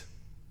least.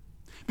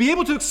 Be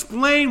able to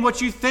explain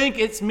what you think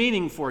it's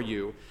meaning for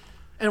you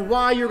and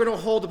why you're going to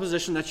hold the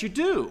position that you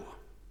do.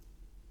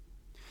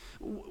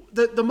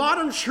 The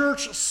modern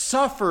church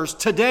suffers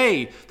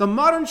today. The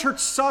modern church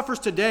suffers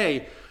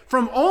today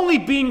from only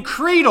being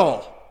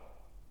creedal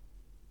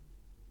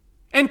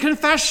and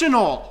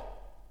confessional.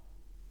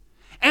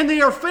 And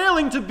they are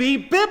failing to be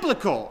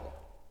biblical.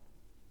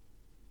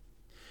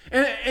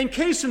 And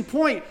case in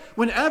point,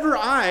 whenever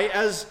I,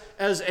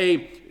 as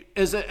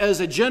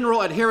a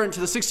general adherent to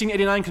the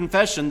 1689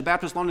 Confession, the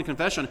Baptist London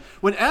Confession,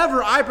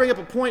 whenever I bring up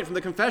a point from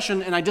the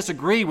Confession and I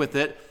disagree with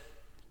it,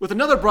 with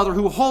another brother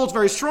who holds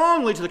very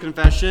strongly to the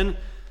Confession,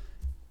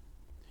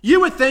 you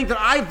would think that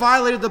I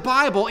violated the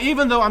Bible,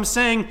 even though I'm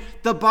saying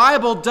the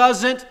Bible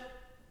doesn't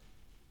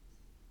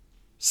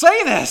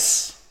say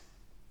this.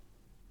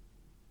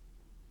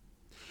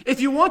 If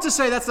you want to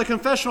say that's the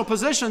confessional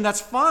position, that's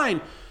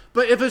fine.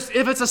 But if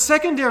it's a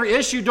secondary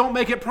issue, don't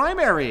make it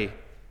primary.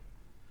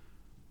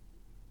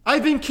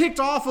 I've been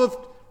kicked off of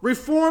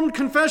Reformed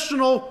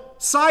confessional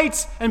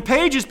sites and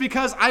pages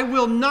because I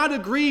will not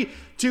agree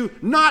to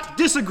not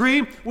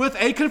disagree with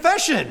a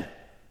confession.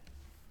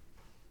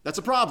 That's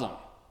a problem.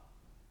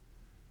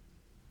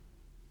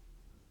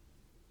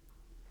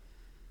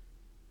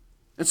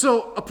 And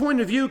so a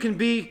point of view can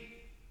be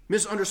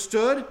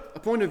misunderstood. A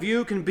point of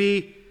view can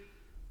be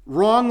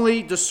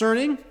wrongly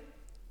discerning.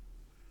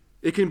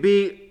 It can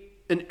be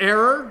an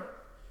error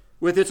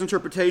with its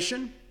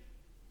interpretation.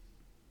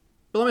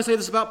 But let me say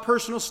this about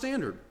personal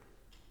standard.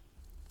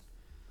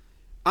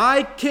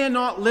 I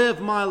cannot live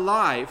my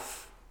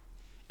life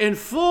in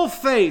full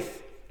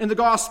faith in the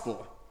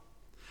gospel,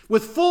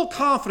 with full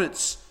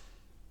confidence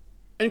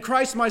in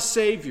Christ my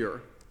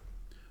Savior,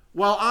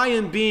 while I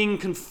am being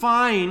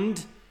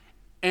confined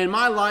and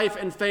my life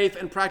and faith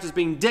and practice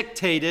being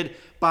dictated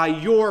by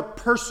your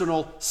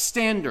personal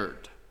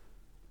standard.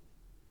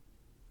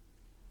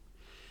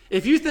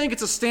 If you think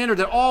it's a standard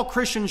that all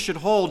Christians should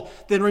hold,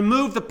 then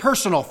remove the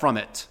personal from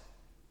it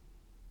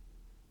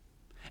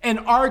and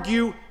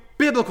argue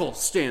biblical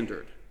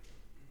standard.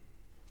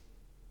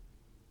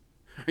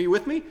 Are you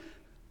with me?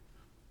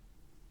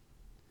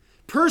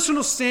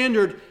 Personal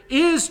standard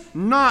is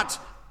not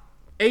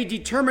a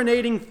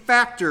determining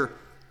factor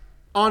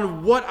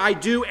on what I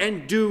do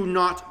and do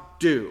not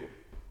do.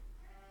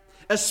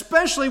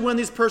 Especially when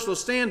these personal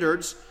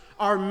standards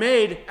are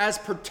made as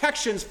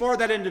protections for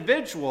that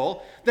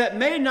individual that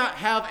may not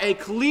have a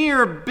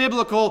clear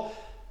biblical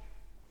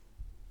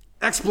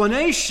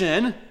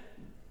explanation,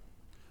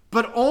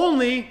 but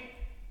only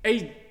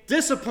a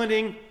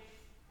disciplining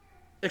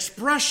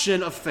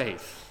expression of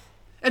faith.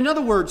 In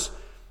other words,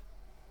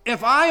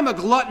 if I am a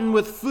glutton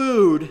with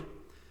food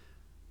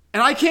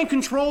and I can't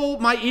control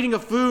my eating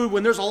of food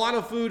when there's a lot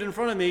of food in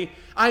front of me,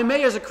 I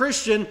may, as a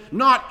Christian,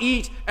 not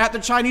eat at the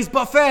Chinese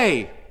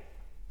buffet.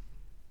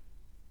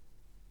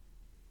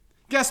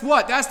 Guess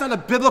what? That's not a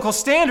biblical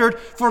standard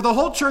for the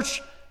whole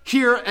church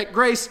here at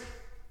Grace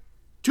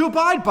to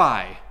abide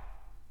by.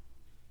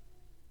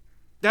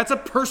 That's a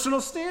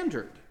personal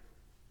standard.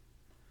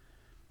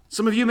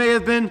 Some of you may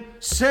have been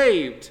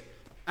saved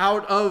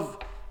out of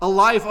a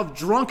life of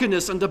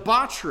drunkenness and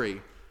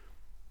debauchery.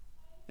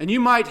 And you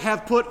might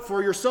have put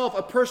for yourself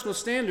a personal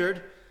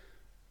standard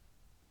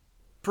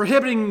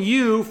prohibiting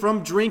you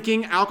from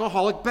drinking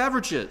alcoholic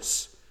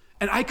beverages.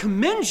 And I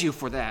commend you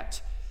for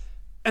that.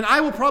 And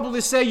I will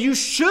probably say you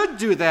should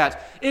do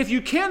that. If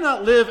you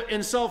cannot live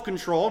in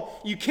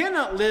self-control, you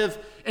cannot live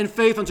in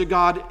faith unto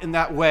God in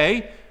that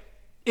way,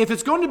 if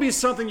it's going to be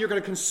something you're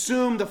going to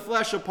consume the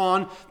flesh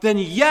upon, then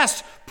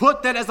yes,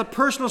 put that as a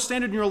personal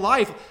standard in your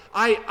life.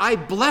 I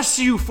bless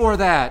you for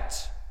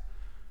that.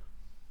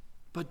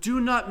 But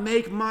do not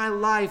make my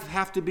life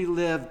have to be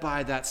lived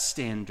by that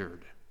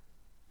standard.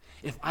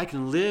 If I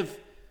can live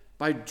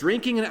by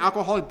drinking an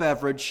alcoholic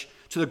beverage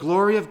to the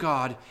glory of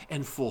God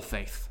in full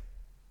faith.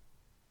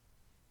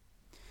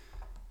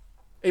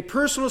 A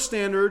personal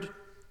standard,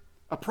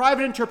 a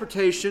private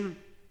interpretation,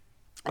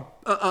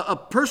 a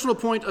personal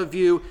point of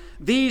view,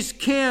 these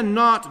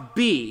cannot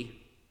be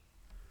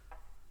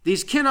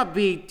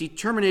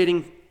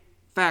determining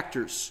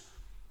factors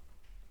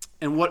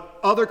in what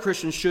other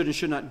Christians should and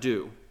should not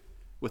do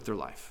with their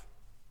life.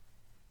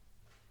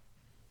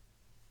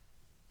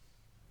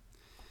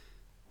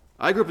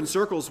 I grew up in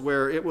circles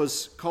where it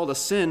was called a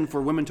sin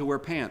for women to wear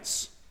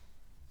pants.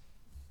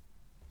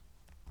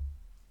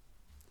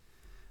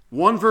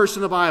 One verse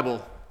in the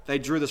Bible they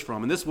drew this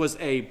from, and this was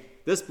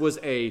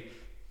a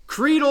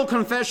creedal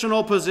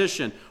confessional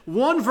position.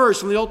 One verse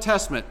from the Old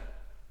Testament,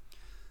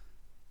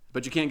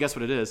 but you can't guess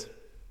what it is.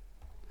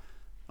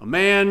 A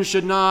man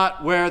should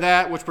not wear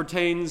that which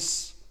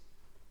pertains,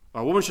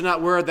 or a woman should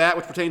not wear that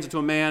which pertains unto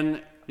a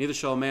man, neither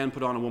shall a man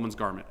put on a woman's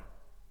garment.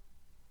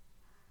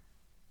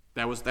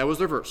 That was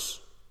their verse.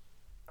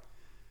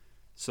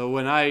 So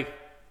when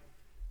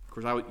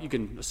you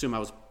can assume I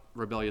was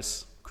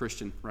rebellious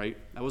Christian, right?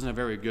 I wasn't a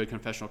very good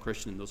confessional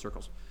Christian in those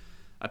circles.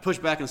 I push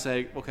back and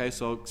say, okay,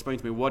 so explain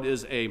to me, what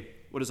is a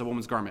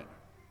woman's garment?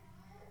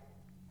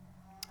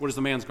 What is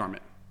a man's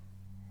garment?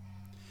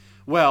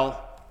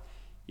 Well,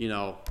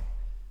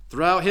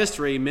 throughout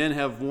history, men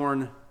have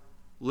worn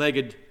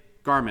legged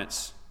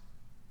garments.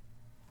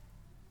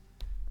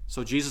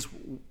 So Jesus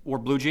wore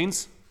blue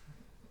jeans?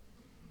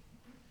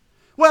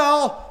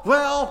 Well,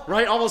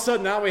 right, all of a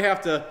sudden now we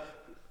have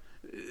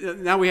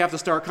to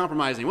start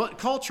compromising. Well,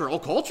 culture. Oh,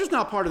 culture's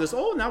not part of this.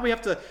 Oh, now we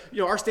have to,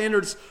 our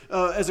standards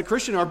as a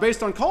Christian are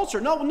based on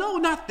culture. No,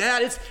 not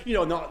that. It's,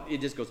 no,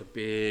 it just goes a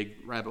big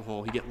rabbit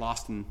hole. You get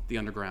lost in the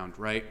underground,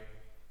 right?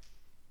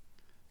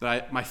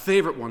 But my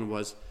favorite one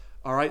was,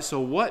 all right, so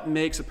what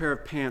makes a pair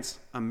of pants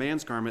a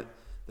man's garment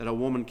that a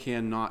woman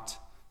cannot,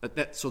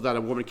 so that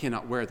a woman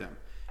cannot wear them?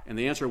 And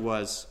the answer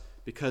was,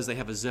 because they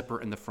have a zipper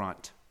in the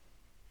front.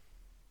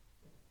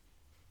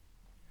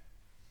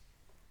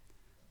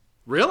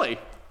 Really?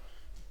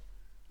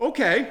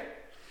 Okay.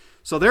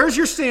 So there's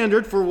your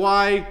standard for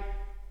why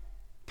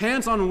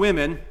pants on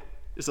women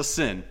is a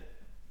sin.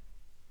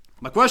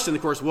 My question,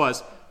 of course,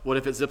 was, what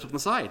if it zips up on the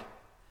side?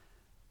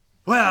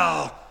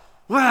 Well,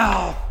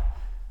 what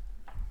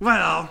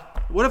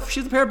if she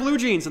has a pair of blue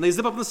jeans and they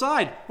zip up on the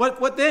side?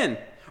 What then?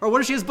 Or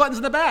what if she has buttons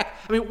in the back?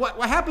 I mean,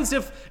 what happens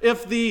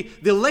if the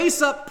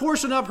lace-up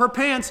portion of her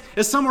pants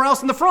is somewhere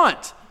else in the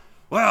front?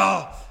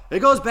 Well, it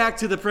goes back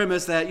to the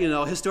premise that,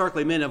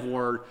 historically men have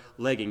worn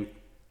legging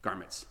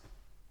garments.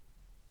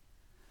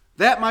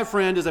 That, my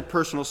friend, is a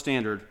personal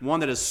standard. One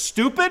that is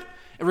stupid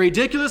and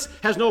ridiculous,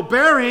 has no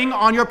bearing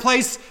on your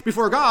place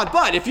before God.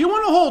 But if you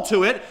want to hold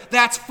to it,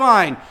 that's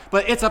fine.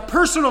 But it's a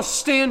personal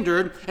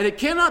standard, and it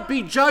cannot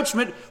be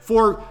judgment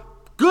for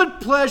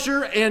good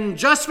pleasure and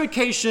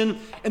justification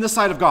in the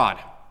sight of God.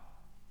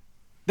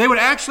 They would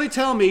actually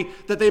tell me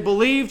that they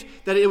believed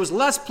that it was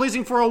less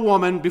pleasing for a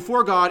woman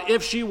before God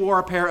if she wore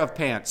a pair of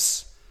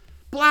pants.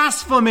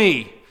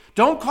 Blasphemy!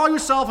 Don't call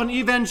yourself an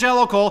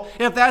evangelical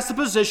if that's the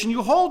position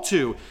you hold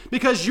to,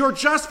 because your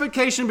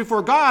justification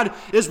before God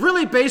is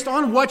really based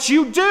on what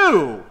you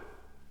do.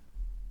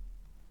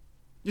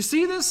 You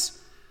see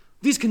this?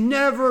 These can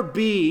never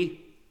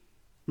be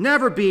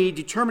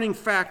determining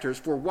factors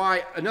for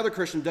why another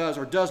Christian does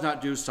or does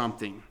not do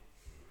something.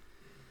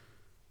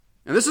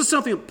 And this is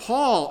something that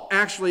Paul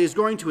actually is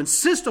going to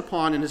insist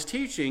upon in his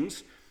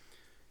teachings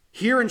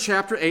here in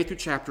chapter 8 through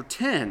chapter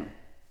 10.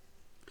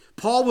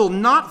 Paul will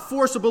not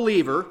force a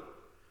believer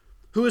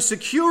who is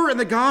secure in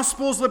the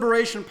gospel's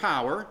liberation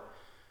power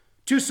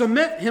to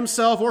submit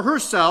himself or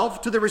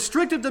herself to the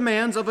restrictive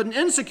demands of an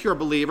insecure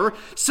believer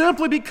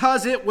simply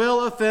because it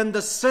will offend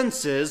the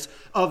senses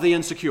of the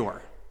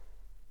insecure.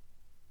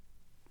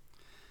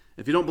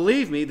 If you don't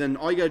believe me, then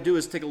all you got to do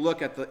is take a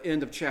look at the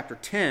end of chapter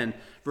 10,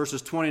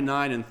 verses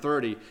 29 and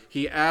 30.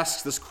 He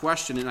asks this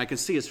question, and I can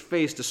see his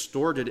face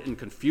distorted in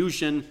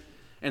confusion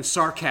and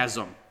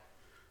sarcasm.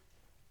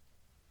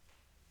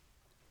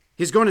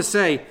 He's going to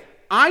say,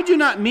 I do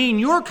not mean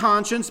your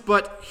conscience,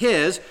 but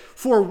his,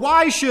 for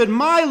why should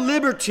my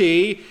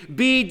liberty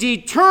be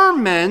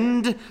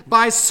determined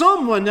by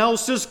someone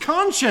else's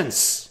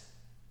conscience?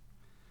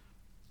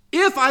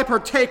 If I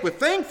partake with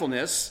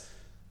thankfulness,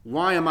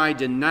 why am I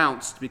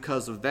denounced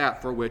because of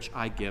that for which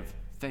I give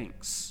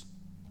thanks?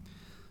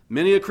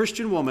 Many a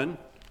Christian woman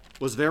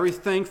was very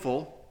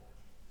thankful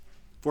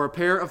for a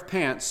pair of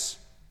pants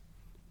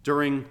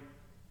during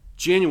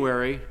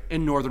January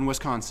in northern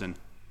Wisconsin.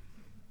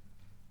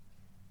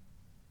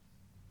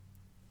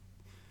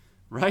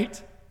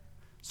 Right?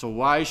 So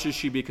why should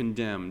she be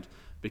condemned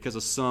because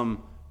of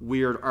some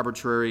weird,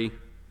 arbitrary,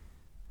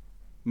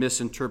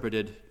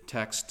 misinterpreted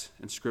text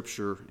and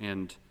scripture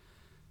and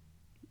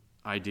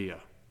idea?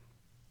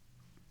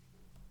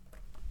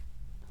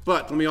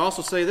 But let me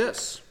also say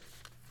this.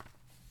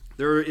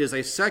 There is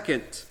a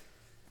second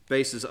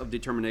basis of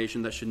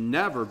determination that should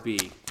never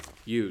be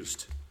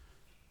used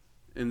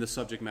in the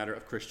subject matter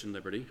of Christian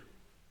liberty.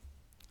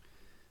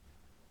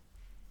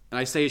 And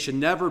I say it should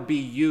never be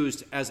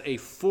used as a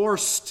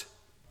forced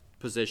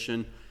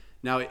position.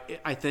 Now,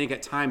 I think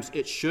at times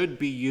it should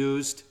be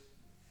used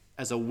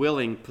as a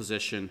willing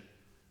position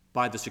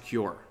by the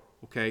secure.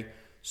 Okay?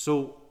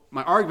 So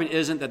my argument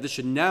isn't that this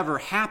should never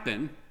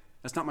happen.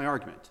 That's not my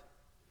argument.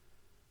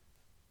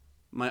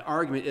 My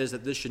argument is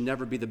that this should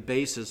never be the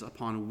basis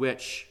upon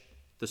which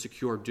the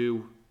secure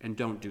do and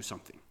don't do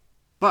something.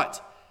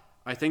 But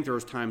I think there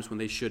are times when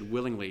they should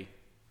willingly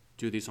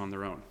do these on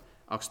their own.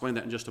 I'll explain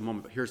that in just a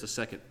moment, but here's the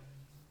second.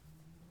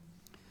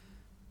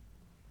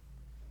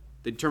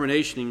 The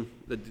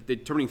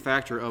determining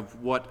factor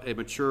of what a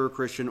mature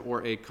Christian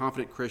or a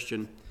confident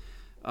Christian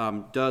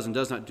does and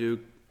does not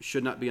do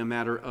should not be a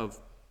matter of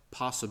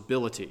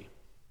possibility.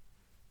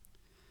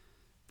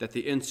 That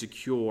the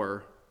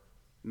insecure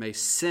may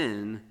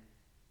sin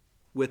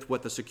with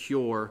what the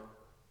secure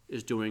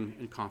is doing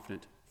in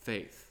confident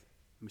faith.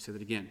 Let me say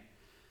that again.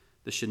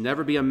 This should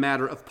never be a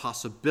matter of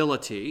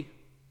possibility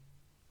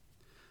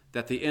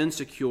that the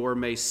insecure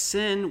may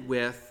sin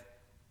with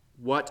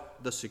what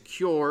the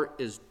secure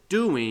is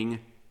doing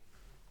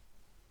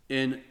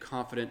in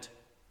confident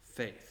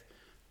faith.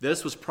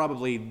 This was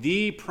probably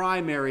the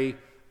primary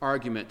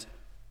argument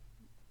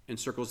in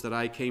circles that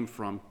I came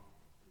from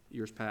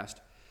years past.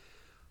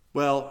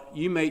 Well,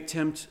 you may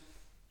tempt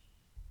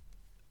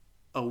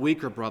a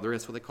weaker brother,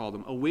 that's what they call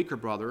them, a weaker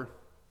brother,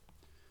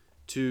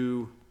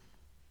 to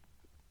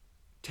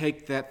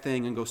take that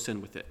thing and go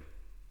sin with it.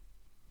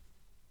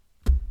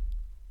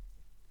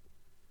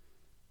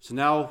 So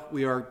now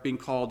we are being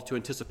called to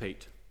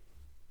anticipate.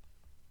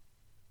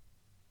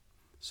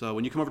 So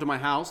when you come over to my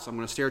house, I'm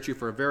going to stare at you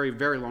for a very,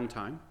 very long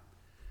time.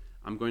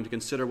 I'm going to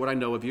consider what I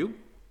know of you.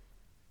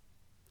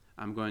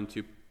 I'm going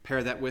to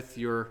pair that with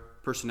your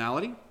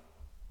personality,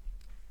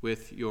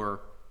 with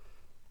your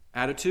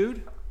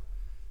attitude,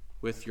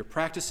 with your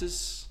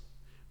practices,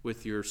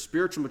 with your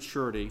spiritual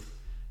maturity. And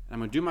I'm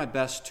going to do my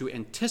best to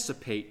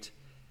anticipate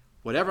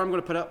whatever I'm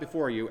going to put up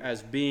before you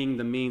as being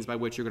the means by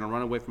which you're going to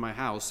run away from my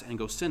house and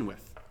go sin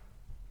with.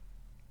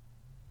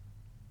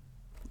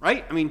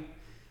 Right? I mean,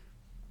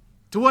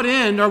 to what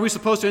end are we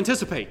supposed to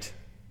anticipate?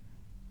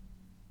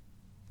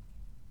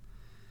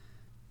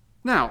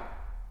 Now,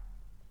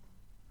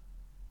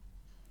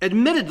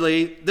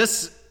 admittedly,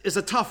 this is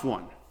a tough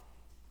one.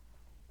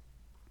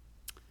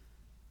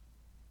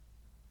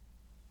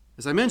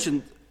 As I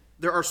mentioned,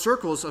 there are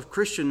circles of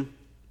Christian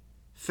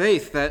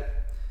faith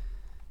that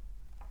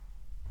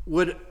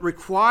would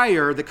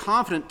require the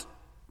confident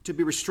to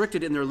be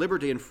restricted in their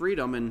liberty and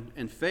freedom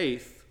and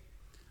faith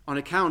on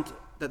account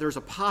that there's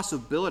a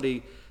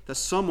possibility that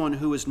someone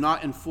who is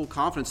not in full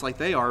confidence like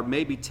they are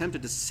may be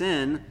tempted to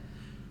sin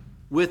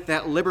with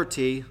that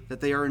liberty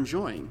that they are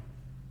enjoying,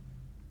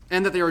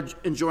 and that they are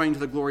enjoying to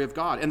the glory of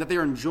God, and that they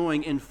are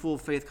enjoying in full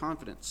faith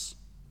confidence.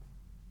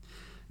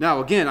 Now,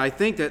 again, I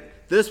think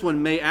that this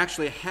one may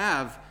actually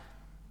have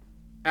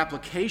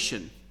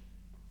application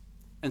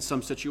in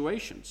some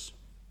situations.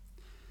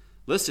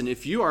 Listen,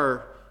 if you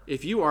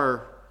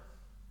are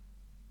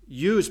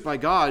used by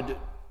God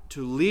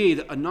to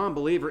lead a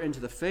non-believer into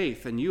the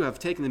faith, and you have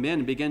taken them in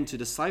and begin to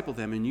disciple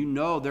them, and you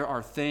know there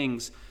are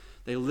things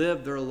they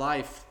live their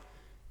life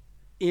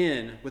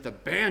in with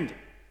abandon,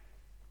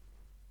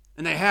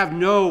 and they have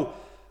no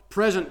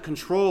present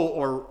control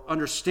or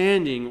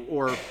understanding,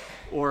 or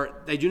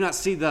they do not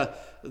see the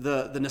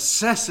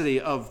necessity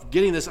of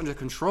getting this under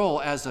control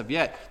as of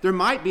yet. There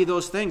might be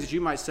those things that you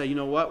might say, you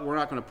know what, we're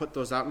not going to put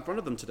those out in front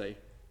of them today.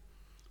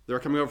 They're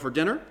coming over for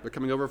dinner, they're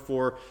coming over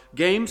for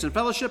games and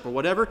fellowship or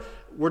whatever.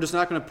 We're just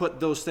not going to put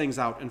those things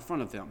out in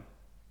front of them.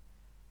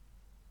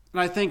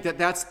 And I think that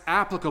that's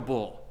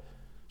applicable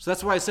So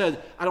that's why I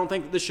said I don't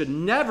think this should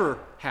never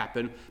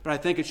happen, but I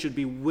think it should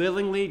be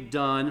willingly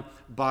done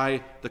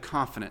by the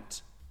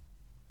confident.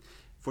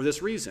 For this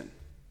reason,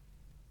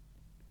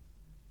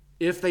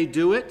 if they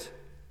do it,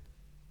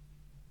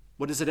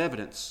 what is it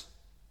evidence?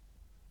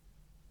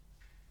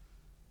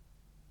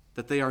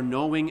 That they are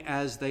knowing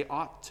as they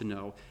ought to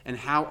know. And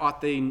how ought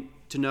they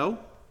to know?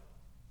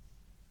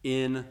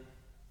 In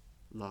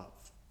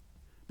love.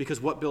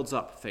 Because what builds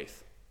up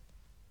faith?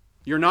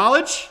 Your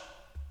knowledge?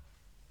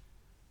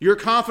 Your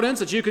confidence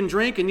that you can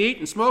drink and eat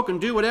and smoke and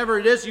do whatever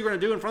it is you're going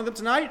to do in front of them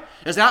tonight?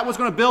 Is that what's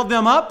going to build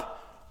them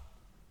up?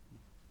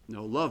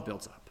 No, love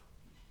builds up.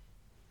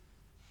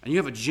 And you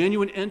have a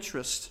genuine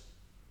interest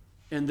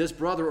in this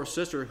brother or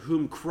sister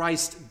whom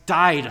Christ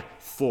died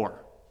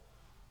for.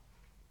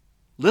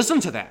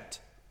 Listen to that.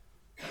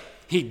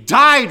 He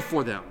died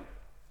for them.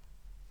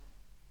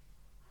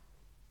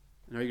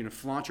 And are you going to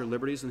flaunt your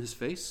liberties in his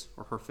face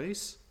or her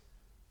face?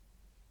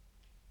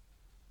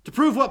 To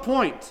prove what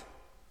point?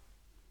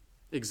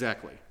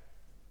 Exactly.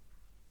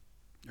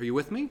 Are you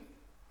with me?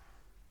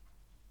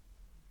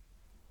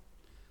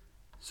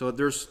 So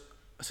there's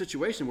a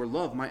situation where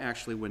love might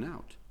actually win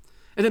out.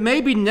 And it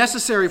may be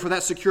necessary for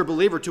that secure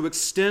believer to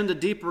extend a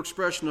deeper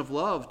expression of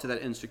love to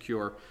that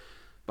insecure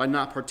by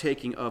not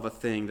partaking of a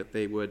thing that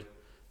they would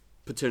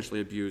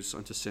potentially abuse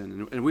unto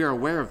sin. And we are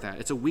aware of that.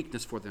 It's a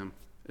weakness for them.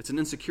 It's an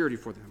insecurity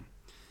for them.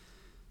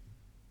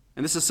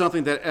 And this is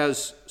something that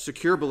as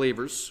secure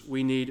believers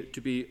we need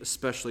to be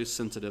especially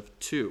sensitive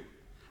to.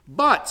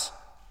 But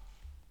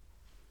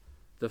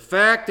the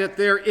fact that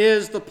there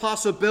is the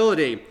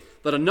possibility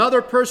that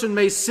another person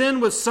may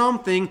sin with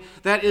something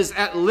that is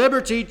at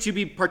liberty to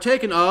be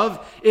partaken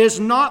of is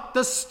not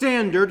the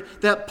standard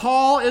that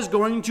Paul is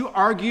going to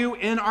argue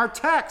in our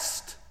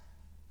text.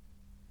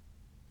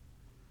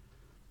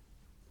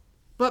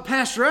 But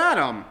Pastor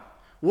Adam,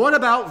 what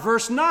about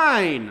verse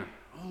 9?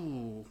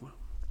 Oh,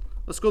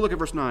 let's go look at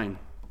verse 9.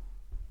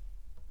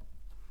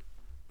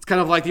 It's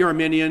kind of like the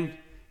Arminian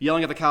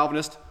yelling at the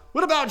Calvinist.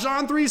 What about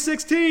John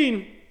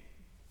 3:16?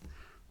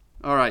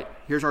 All right,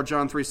 here's our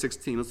John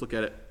 3:16. Let's look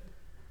at it.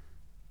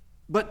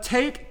 But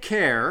take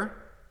care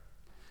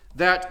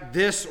that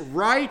this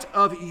right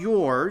of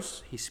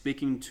yours, he's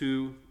speaking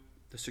to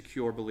the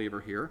secure believer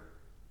here,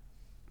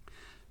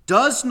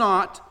 does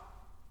not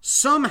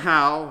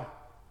somehow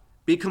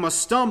become a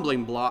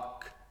stumbling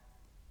block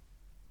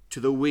to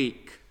the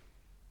weak.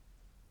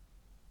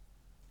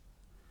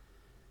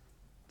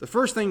 The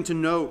first thing to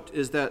note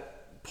is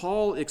that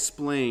Paul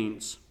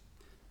explains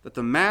that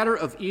the matter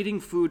of eating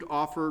food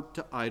offered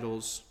to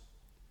idols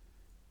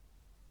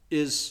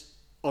is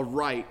a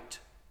right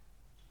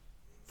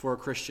for a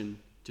Christian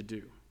to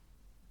do.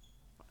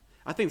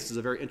 I think this is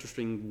a very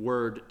interesting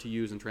word to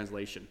use in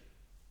translation.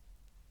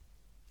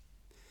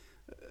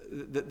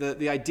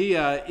 The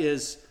idea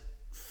is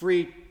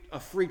a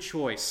free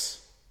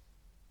choice.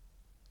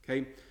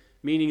 Okay?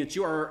 Meaning that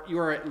you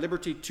are at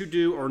liberty to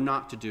do or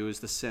not to do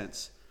is the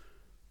sense.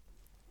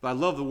 But I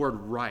love the word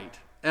right.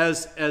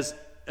 As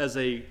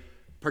a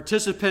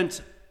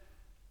participant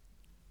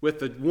with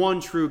the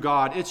one true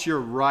God, it's your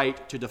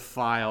right to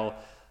defile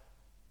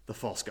the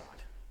false god.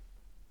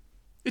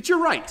 It's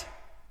your right.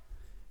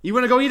 You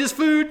want to go eat his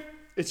food?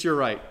 It's your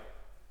right.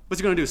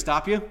 What's he going to do,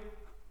 stop you?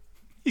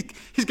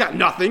 He's got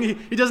nothing.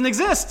 He doesn't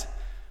exist.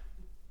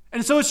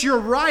 And so it's your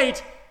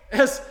right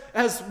as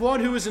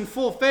one who is in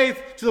full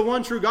faith to the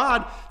one true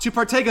God to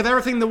partake of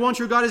everything the one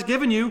true God has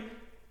given you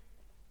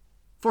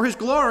for his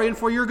glory and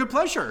for your good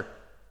pleasure.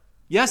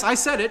 Yes, I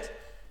said it.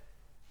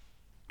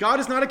 God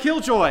is not a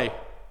killjoy.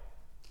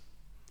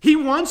 He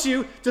wants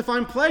you to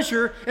find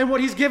pleasure in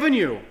what he's given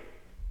you.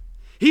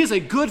 He is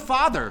a good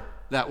father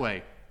that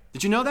way.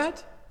 Did you know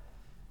that?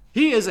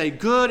 He is a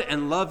good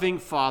and loving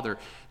father.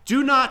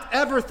 Do not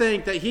ever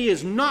think that he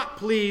is not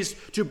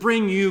pleased to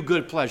bring you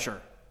good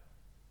pleasure.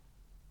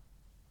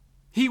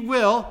 He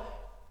will.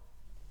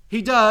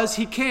 He does.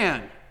 He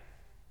can.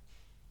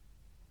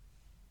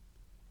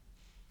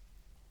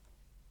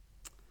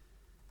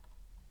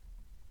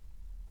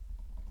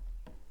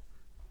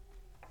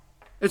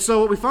 And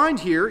so what we find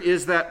here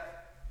is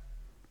that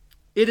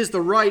it is the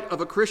right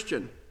of a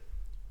Christian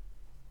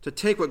to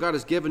take what God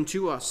has given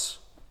to us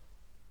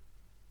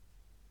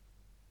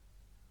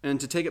and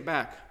to take it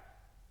back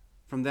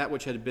from that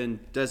which had been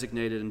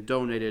designated and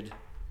donated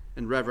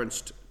and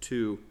reverenced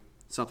to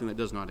something that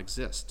does not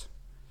exist.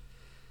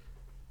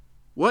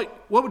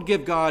 What would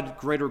give God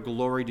greater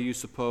glory, do you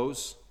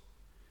suppose?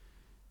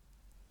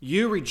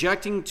 You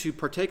rejecting to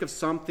partake of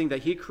something that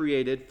he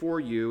created for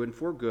you and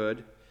for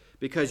good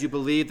because you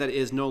believe that it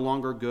is no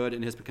longer good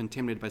and has been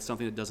contaminated by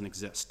something that doesn't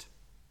exist.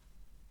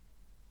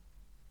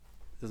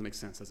 It doesn't make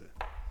sense, does it?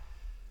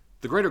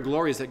 The greater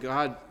glory is that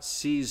God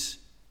sees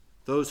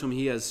those whom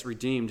he has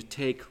redeemed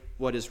take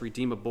what is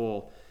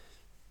redeemable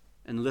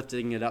and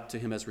lifting it up to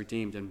him as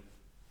redeemed and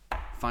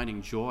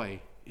finding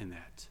joy in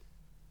that.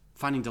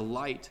 Finding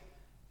delight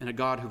in a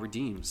God who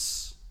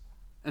redeems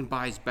and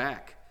buys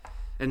back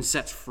and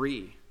sets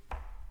free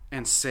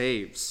and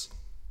saves.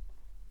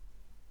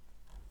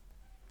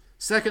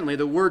 Secondly,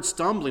 the word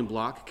stumbling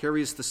block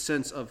carries the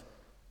sense of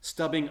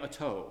stubbing a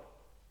toe.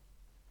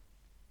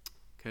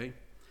 Okay?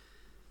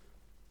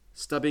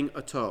 Stubbing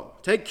a toe.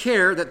 Take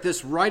care that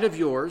this right of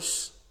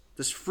yours,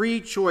 this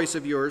free choice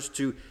of yours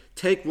to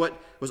take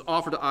what was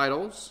offered to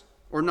idols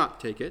or not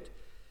take it,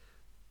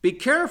 be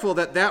careful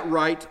that that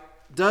right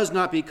does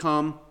not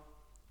become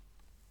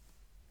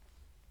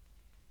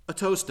a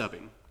toe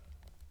stubbing.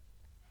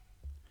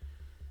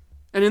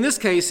 And in this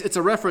case, it's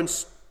a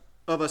reference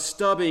of a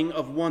stubbing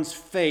of one's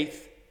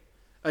faith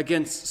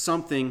against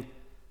something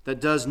that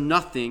does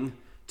nothing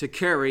to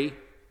carry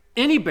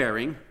any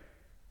bearing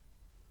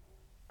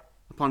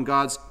upon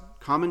God's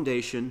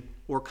commendation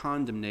or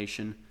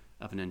condemnation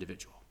of an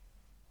individual.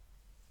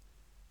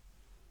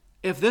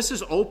 If this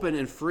is open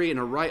and free and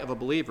a right of a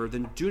believer,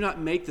 then do not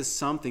make this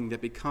something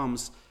that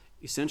becomes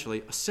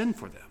essentially a sin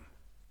for them.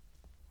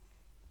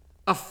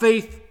 A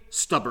faith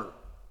stubber,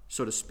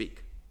 so to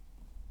speak.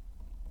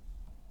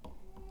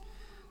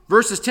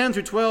 Verses 10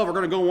 through 12 are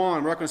going to go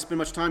on. We're not going to spend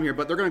much time here,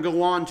 but they're going to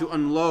go on to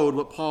unload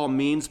what Paul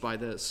means by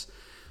this.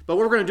 But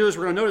what we're going to do is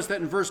we're going to notice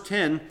that in verse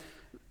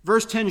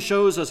 10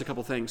 shows us a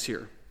couple things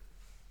here.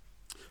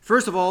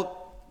 First of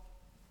all,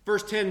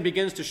 verse 10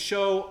 begins to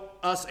show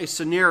us a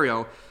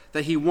scenario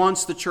that he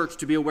wants the church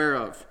to be aware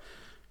of.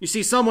 You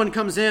see, someone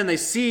comes in, they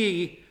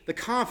see the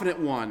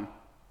confident one,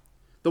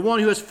 the one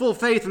who has full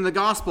faith in the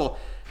gospel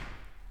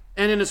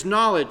and in its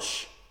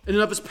knowledge and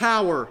of its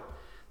power.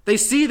 They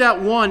see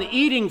that one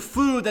eating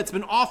food that's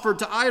been offered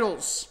to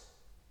idols.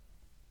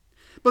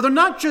 But they're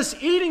not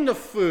just eating the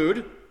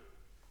food.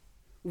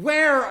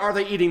 Where are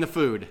they eating the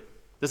food?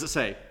 Does it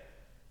say?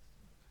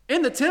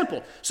 In the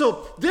temple.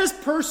 So this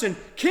person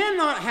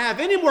cannot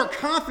have any more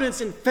confidence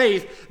in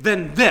faith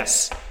than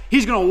this.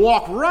 He's going to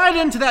walk right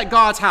into that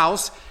God's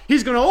house.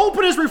 He's going to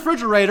open his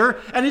refrigerator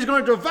and he's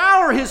going to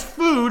devour his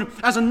food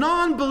as a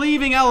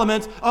non-believing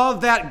element of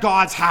that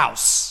God's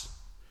house.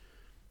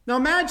 Now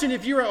imagine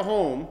if you're at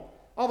home,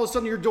 all of a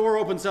sudden your door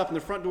opens up and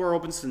the front door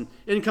opens and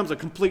in comes a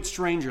complete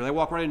stranger. They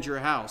walk right into your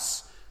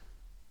house,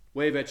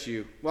 wave at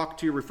you, walk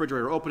to your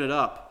refrigerator, open it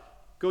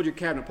up, go to your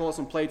cabinet, pull out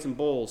some plates and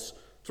bowls,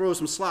 throw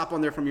some slop on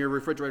there from your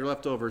refrigerator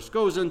leftovers,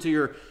 goes into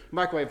your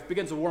microwave,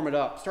 begins to warm it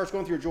up, starts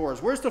going through your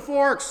drawers. Where's the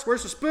forks?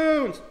 Where's the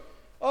spoons?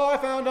 Oh, I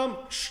found them.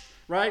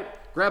 Right?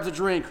 Grabs a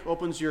drink,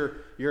 opens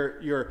your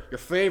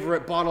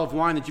favorite bottle of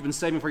wine that you've been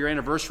saving for your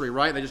anniversary,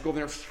 right? They just go over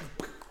there,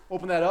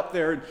 open that up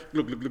there, and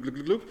glug, glug, glug,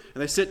 glug, glug,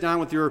 and they sit down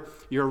with your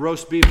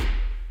roast beef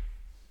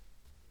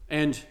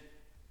and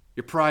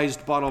your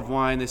prized bottle of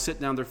wine. They sit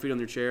down, their feet on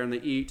their chair, and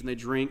they eat and they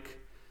drink,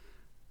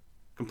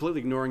 completely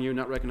ignoring you,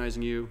 not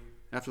recognizing you.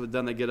 After they're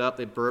done, they get up,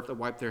 they burp, they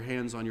wipe their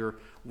hands on your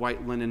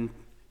white linen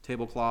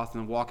tablecloth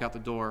and walk out the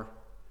door.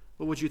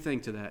 What would you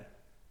think to that?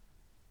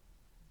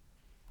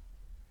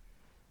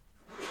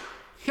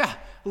 Yeah,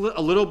 a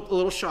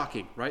little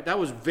shocking, right? That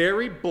was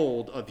very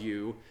bold of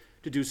you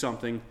to do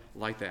something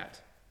like that,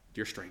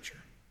 dear stranger.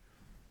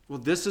 Well,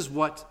 this is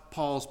what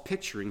Paul's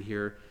picturing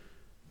here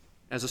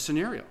as a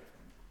scenario.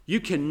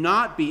 You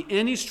cannot be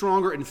any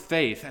stronger in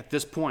faith at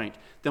this point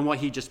than what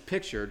he just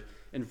pictured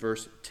in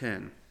verse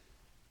 10.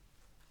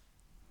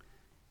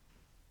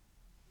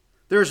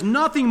 There's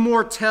nothing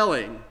more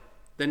telling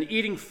than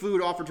eating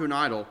food offered to an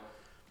idol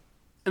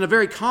in a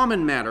very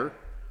common manner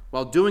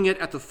while doing it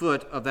at the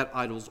foot of that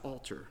idol's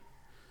altar.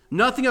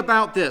 Nothing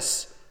about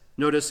this,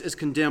 notice, is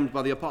condemned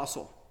by the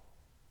apostle.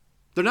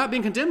 They're not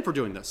being condemned for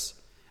doing this.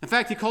 In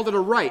fact, he called it a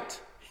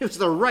right. It was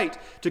the right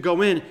to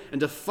go in and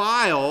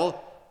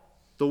defile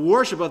the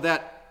worship of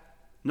that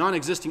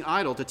non-existing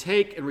idol, to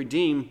take and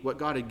redeem what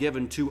God had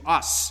given to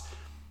us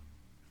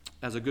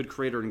as a good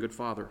creator and good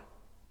father.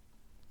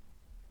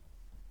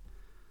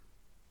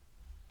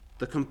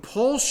 The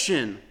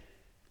compulsion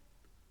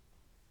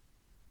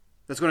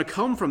that's going to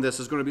come from this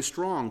is going to be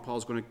strong,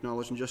 Paul's going to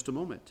acknowledge in just a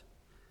moment.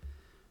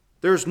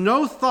 There's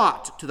no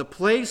thought to the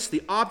place,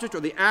 the object, or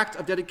the act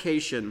of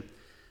dedication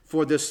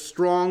for this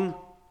strong,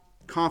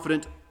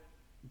 confident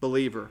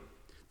believer.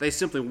 They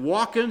simply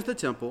walk into the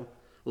temple,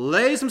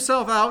 lays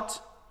himself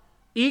out,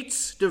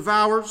 eats,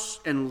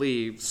 devours, and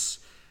leaves,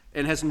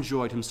 and has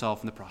enjoyed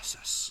himself in the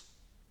process.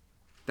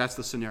 That's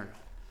the scenario.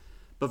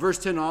 But verse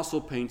 10 also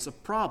paints a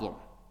problem.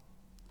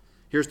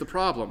 Here's the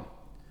problem.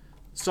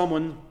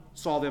 Someone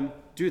saw them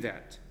do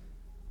that.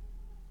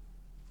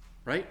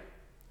 Right?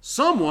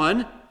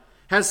 Someone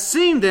has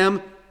seen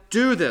them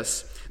do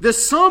this.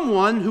 This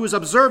someone who is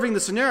observing the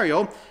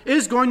scenario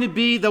is going to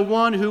be the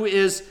one who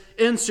is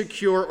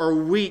insecure or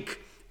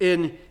weak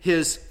in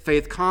his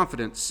faith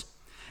confidence.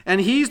 And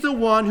he's the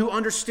one who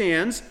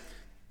understands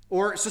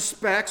or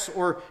suspects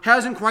or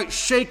hasn't quite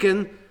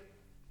shaken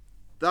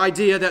the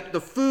idea that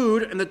the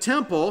food and the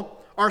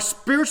temple are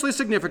spiritually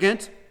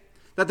significant,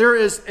 that there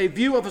is a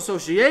view of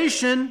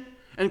association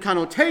and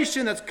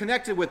connotation that's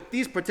connected with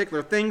these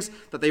particular things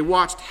that they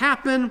watched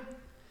happen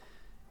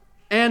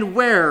and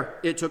where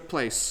it took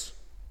place.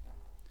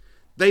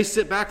 They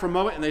sit back for a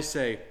moment and they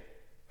say,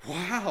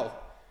 wow,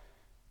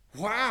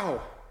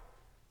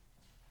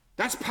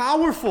 that's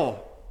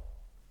powerful.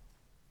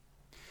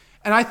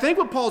 And I think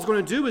what Paul's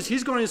going to do is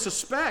he's going to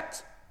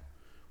suspect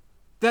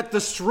that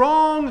the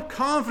strong,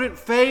 confident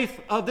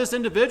faith of this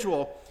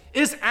individual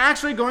is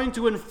actually going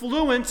to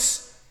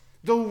influence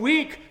the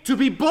weak to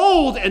be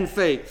bold in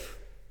faith.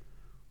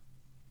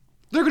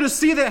 They're going to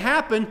see that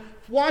happen,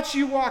 watch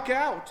you walk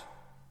out.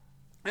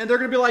 And they're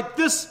going to be like,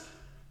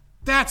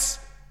 that's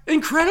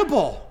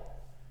incredible.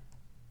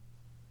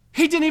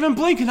 He didn't even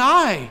blink an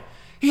eye.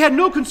 He had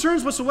no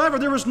concerns whatsoever.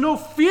 There was no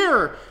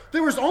fear.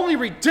 There was only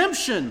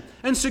redemption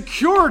and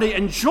security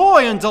and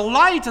joy and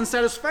delight and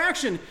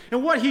satisfaction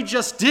in what he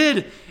just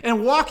did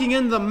and walking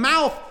in the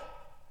mouth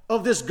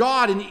of this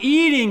God and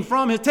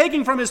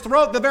taking from his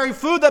throat the very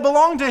food that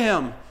belonged to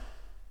him.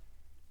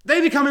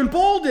 They become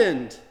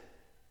emboldened.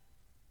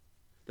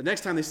 The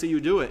next time they see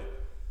you do it,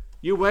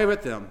 you wave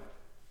at them.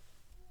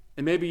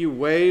 And maybe you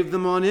wave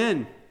them on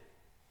in.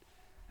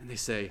 And they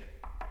say,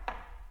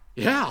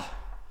 yeah,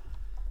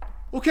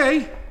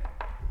 okay,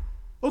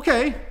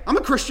 I'm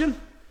a Christian.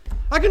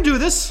 I can do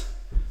this.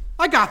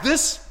 I got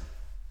this.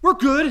 We're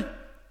good.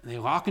 And they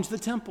walk into the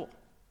temple.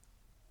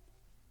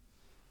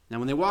 Now,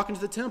 when they walk into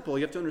the temple,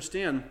 you have to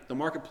understand the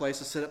marketplace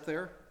is set up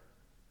there.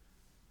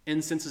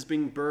 Incense is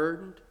being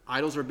burned.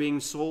 Idols are being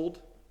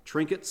sold.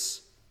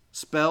 Trinkets,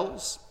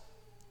 spells,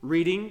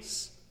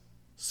 readings,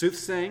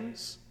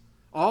 soothsayings.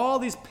 All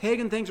these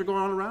pagan things are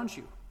going on around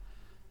you.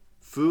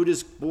 Food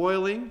is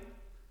boiling.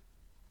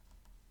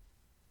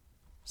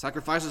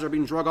 Sacrifices are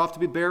being dragged off to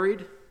be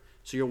buried.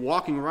 So you're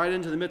walking right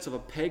into the midst of a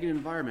pagan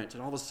environment,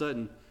 and all of a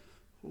sudden,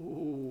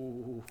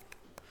 what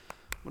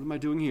am I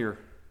doing here?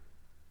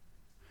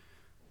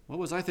 What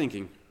was I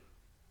thinking?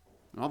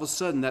 And all of a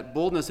sudden, that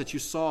boldness that you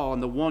saw in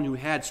the one who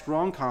had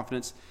strong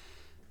confidence,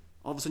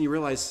 all of a sudden you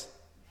realize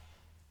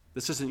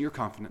this isn't your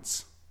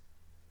confidence.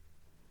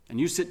 And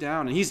you sit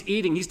down, and he's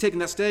eating, he's taking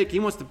that steak, he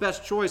wants the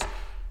best choice.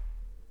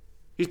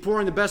 He's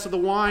pouring the best of the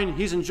wine,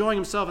 he's enjoying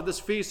himself at this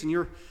feast, and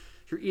you're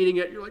eating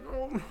it, you're like,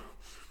 oh,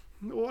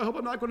 I hope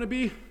I'm not going to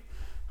be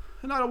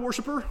an idol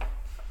worshiper.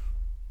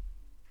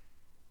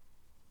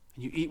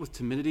 And you eat with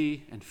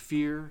timidity and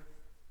fear.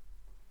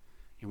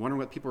 You're wondering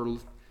what people are.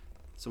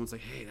 Someone's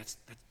like, hey,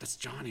 that's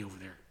Johnny over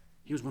there.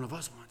 He was one of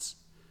us once.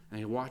 And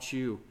they watch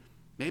you.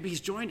 Maybe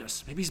he's joined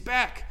us. Maybe he's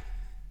back.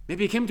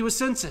 Maybe he came to his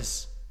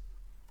senses.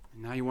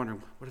 And now you're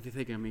wondering, what are they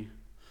thinking of me?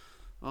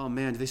 Oh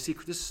man, do they see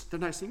this? They're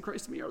not seeing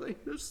Christ in me, are they?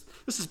 This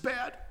is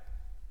bad.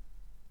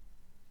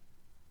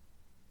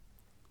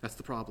 That's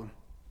the problem.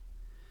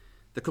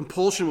 The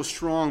compulsion was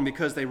strong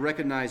because they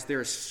recognized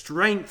their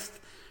strength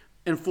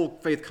and full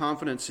faith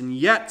confidence. And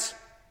yet,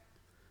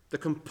 the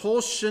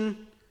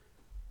compulsion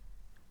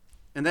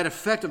and that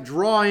effect of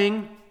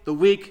drawing the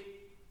weak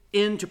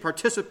in to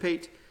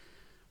participate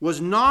was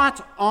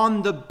not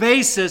on the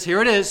basis,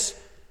 here it is,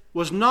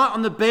 was not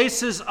on the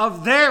basis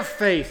of their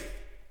faith.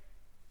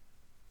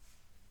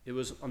 It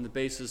was on the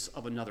basis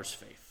of another's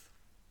faith.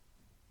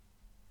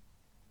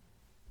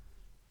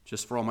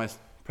 Just for all my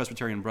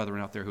Presbyterian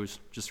brethren out there who's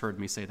just heard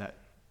me say that.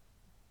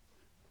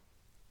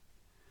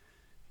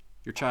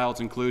 Your child's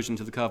inclusion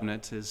to the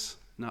covenant is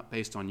not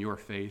based on your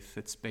faith,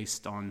 it's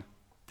based on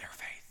their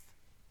faith.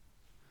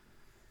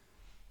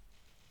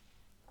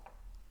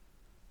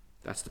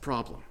 That's the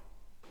problem.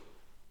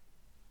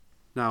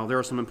 Now, there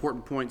are some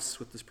important points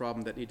with this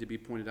problem that need to be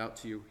pointed out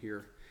to you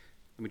here.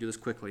 Let me do this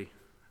quickly.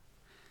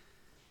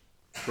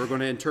 We're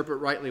going to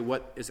interpret rightly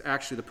what is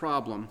actually the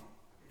problem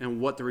and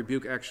what the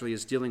rebuke actually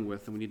is dealing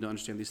with, and we need to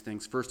understand these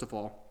things. First of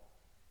all,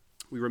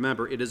 we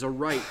remember it is a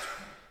right.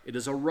 It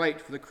is a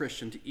right for the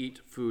Christian to eat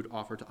food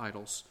offered to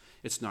idols.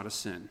 It's not a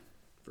sin.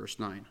 Verse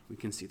 9, we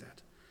can see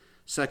that.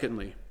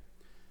 Secondly,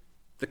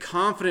 the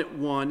confident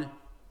one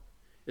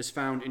is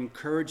found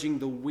encouraging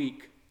the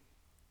weak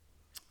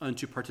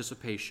unto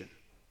participation.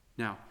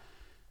 Now,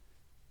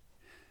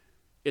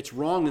 it's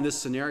wrong in this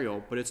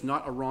scenario, but it's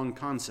not a wrong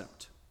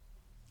concept.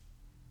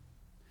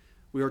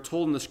 We are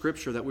told in the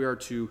Scripture that we are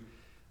to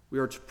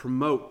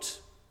promote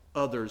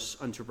others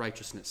unto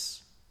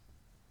righteousness.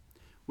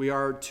 We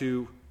are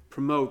to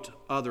promote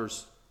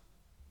others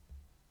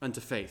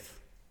unto faith.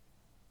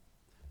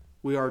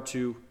 We are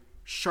to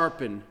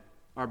sharpen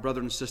our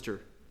brother and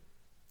sister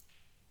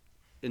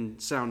in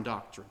sound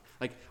doctrine.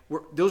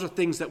 Those are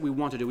things that we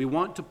want to do. We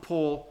want to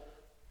pull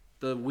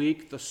the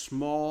weak, the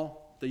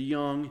small, the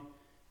young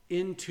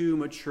into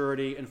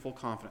maturity and full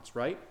confidence,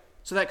 right?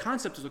 So that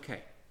concept is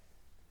okay.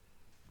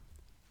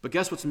 But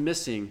guess what's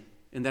missing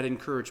in that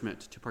encouragement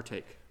to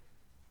partake?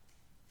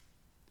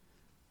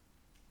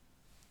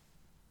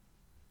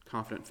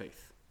 Confident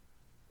faith.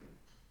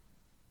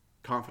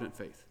 Confident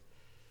faith.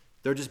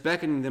 They're just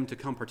beckoning them to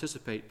come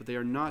participate, but they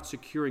are not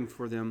securing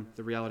for them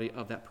the reality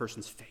of that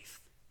person's faith.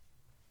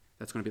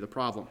 That's going to be the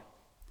problem.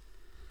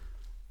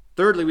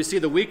 Thirdly, we see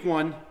the weak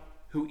one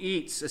who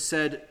eats is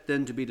said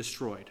then to be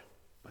destroyed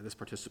by this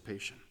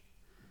participation.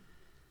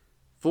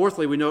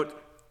 Fourthly, we note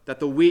that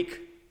the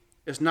weak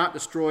is not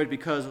destroyed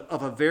because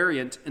of a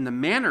variant in the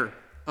manner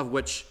of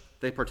which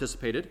they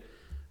participated.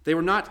 They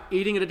were not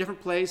eating at a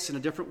different place in a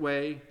different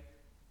way.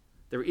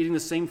 They were eating the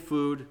same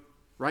food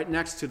right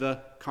next to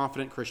the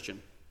confident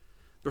Christian.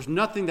 There's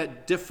nothing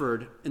that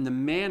differed in the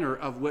manner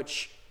of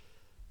which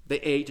they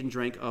ate and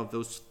drank of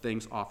those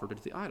things offered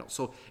to the idol.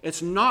 So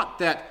it's not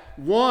that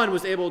one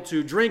was able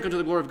to drink unto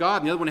the glory of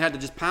God and the other one had to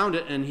just pound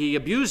it and he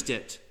abused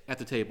it at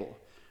the table.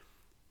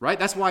 Right?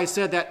 That's why I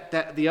said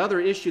that the other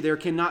issue there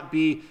cannot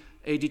be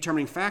a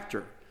determining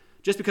factor.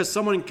 Just because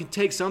someone can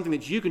take something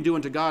that you can do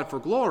unto God for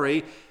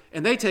glory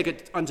and they take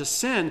it unto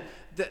sin,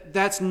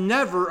 that's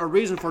never a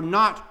reason for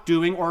not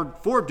doing or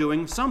for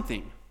doing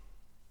something.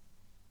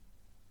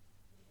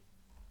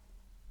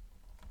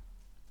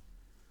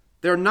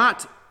 They're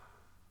not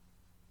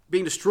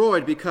being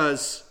destroyed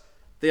because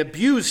they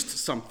abused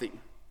something.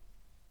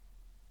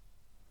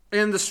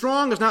 And the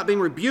strong is not being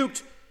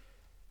rebuked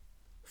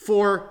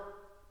for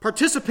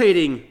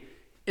participating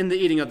in the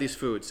eating of these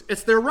foods.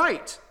 It's their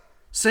right.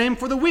 Same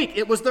for the weak.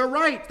 It was their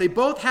right. They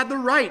both had the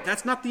right.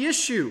 That's not the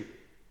issue.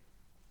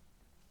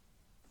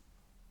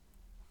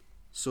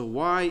 So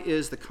why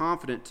is the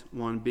confident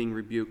one being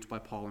rebuked by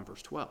Paul in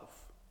verse 12?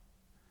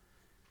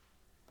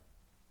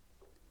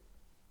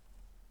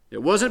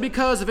 It wasn't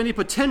because of any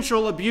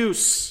potential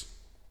abuse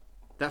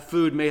that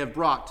food may have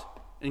brought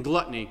in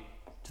gluttony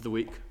to the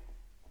weak.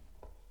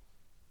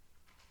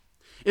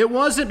 It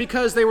wasn't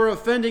because they were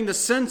offending the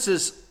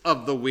senses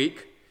of the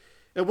weak.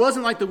 It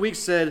wasn't like the weak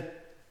said,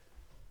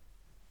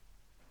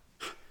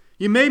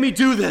 "You made me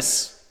do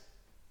this.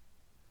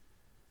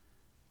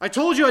 I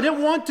told you I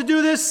didn't want to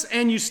do this,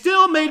 and you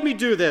still made me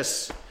do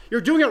this.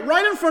 You're doing it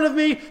right in front of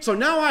me, so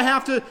now I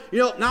have to,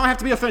 now I have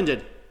to be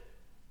offended."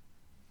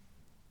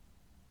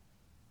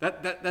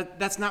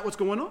 That's not what's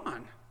going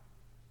on.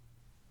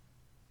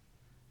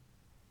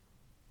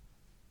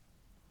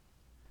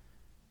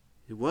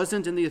 It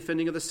wasn't in the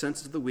offending of the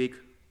senses of the weak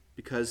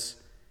because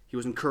he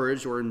was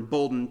encouraged or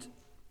emboldened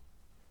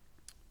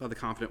by the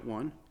confident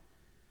one.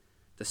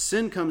 The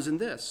sin comes in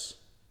this.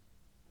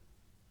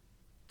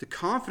 The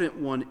confident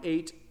one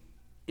ate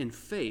in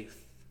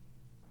faith,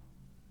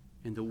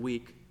 and the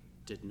weak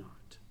did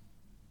not.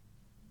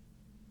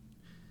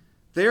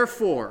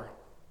 Therefore,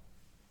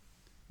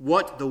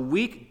 what the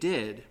weak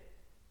did,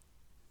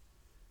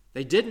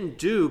 they didn't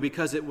do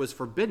because it was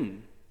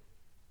forbidden.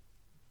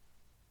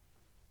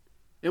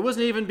 It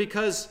wasn't even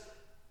because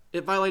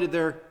it violated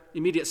their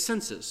immediate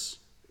senses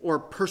or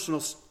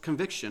personal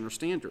conviction or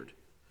standard.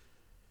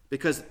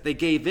 Because they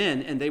gave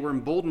in and they were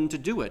emboldened to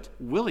do it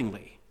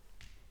willingly.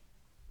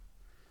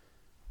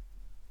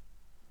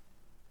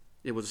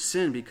 It was a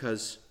sin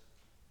because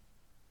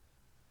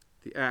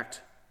the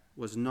act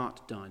was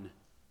not done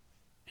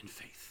in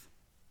faith.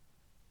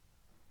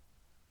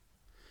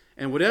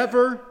 And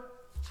whatever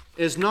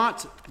is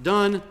not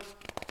done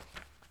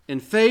in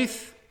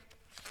faith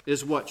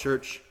is what,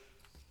 church?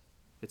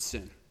 It's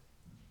sin.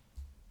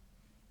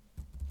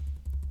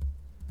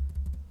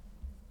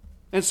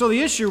 And so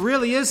the issue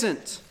really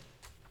isn't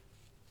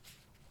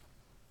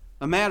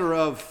a matter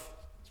of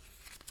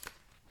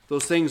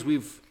those things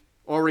we've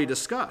already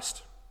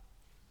discussed.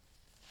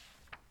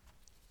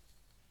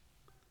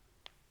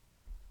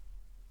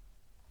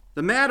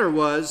 The matter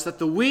was that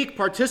the weak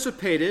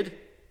participated,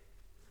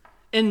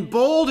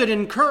 emboldened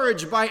and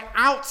encouraged by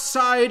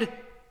outside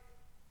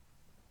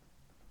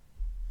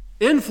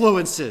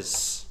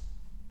influences,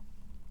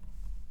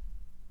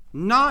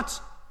 not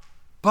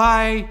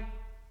by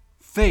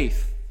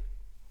faith.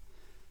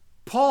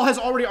 Paul has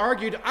already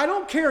argued, I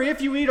don't care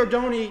if you eat or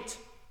don't eat.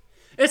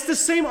 It's the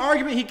same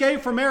argument he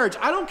gave for marriage.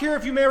 I don't care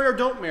if you marry or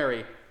don't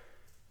marry.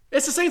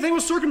 It's the same thing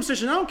with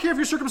circumcision. I don't care if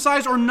you're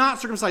circumcised or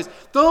not circumcised.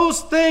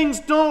 Those things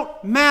don't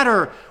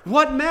matter.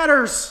 What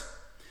matters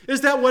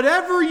is that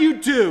whatever you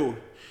do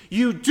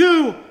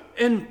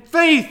in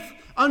faith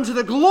unto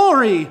the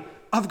glory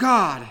of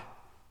God.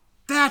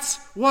 That's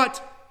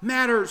what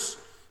matters.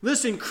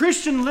 Listen,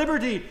 Christian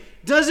liberty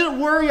doesn't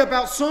worry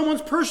about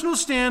someone's personal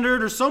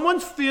standard or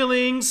someone's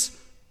feelings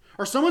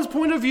or someone's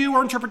point of view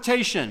or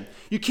interpretation.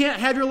 You can't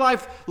have your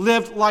life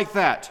lived like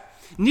that.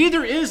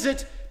 Neither is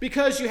it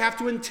because you have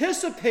to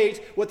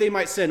anticipate what they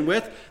might sin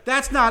with.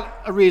 That's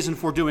not a reason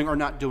for doing or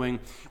not doing.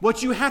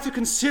 What you have to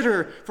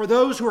consider for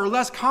those who are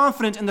less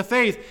confident in the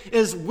faith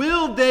is,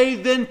 will they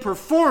then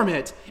perform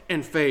it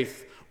in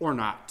faith or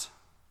not?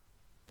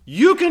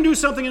 You can do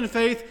something in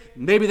faith,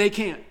 maybe they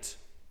can't.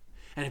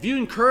 And if you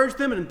encourage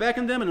them and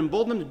beckon them and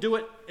embolden them to do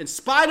it in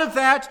spite of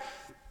that,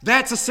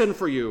 that's a sin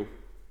for you.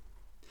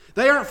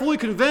 They aren't fully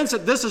convinced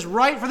that this is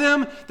right for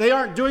them. They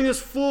aren't doing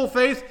this full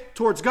faith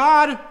towards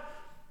God.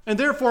 And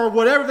therefore,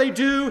 whatever they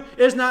do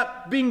is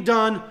not being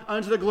done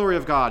unto the glory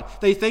of God.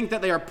 They think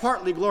that they are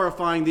partly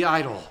glorifying the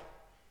idol.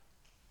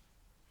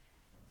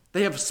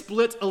 They have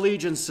split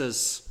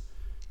allegiances.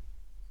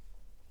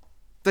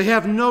 They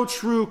have no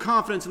true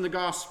confidence in the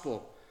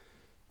gospel.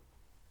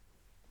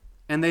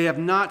 And they have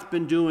not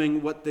been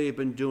doing what they've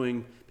been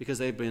doing because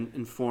they've been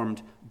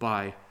informed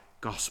by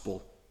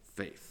gospel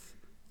faith.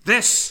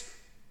 This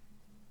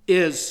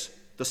is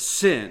the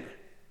sin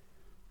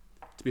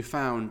to be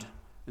found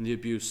in the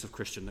abuse of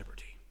Christian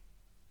liberty.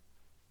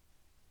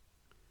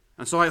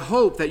 And so I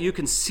hope that you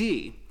can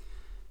see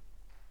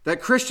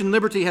That Christian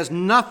liberty has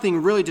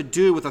nothing really to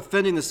do with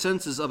offending the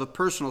senses of a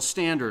personal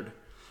standard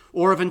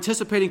or of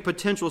anticipating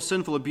potential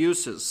sinful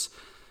abuses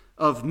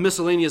of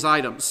miscellaneous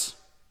items.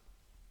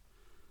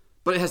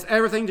 But it has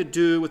everything to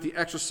do with the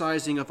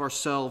exercising of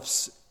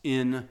ourselves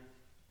in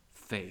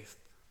faith.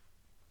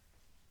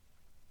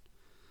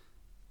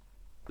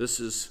 This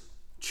is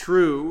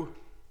true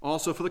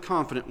also for the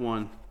confident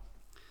one.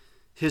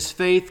 His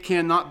faith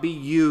cannot be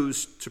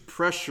used to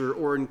pressure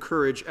or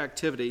encourage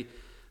activity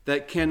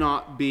that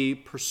cannot be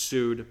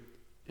pursued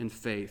in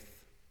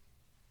faith.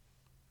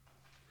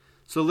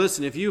 So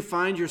listen, if you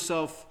find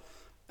yourself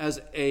as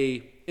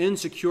an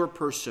insecure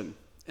person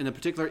in a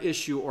particular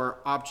issue or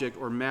object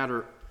or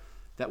matter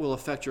that will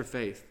affect your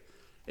faith,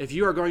 if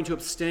you are going to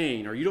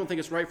abstain or you don't think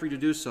it's right for you to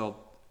do so,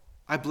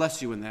 I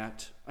bless you in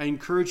that. I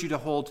encourage you to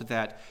hold to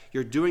that.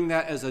 You're doing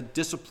that as a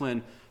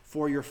discipline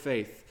for your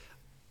faith.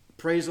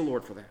 Praise the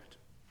Lord for that.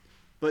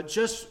 But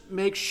just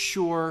make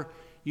sure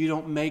you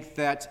don't make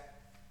that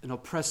an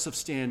oppressive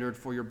standard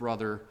for your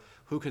brother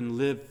who can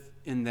live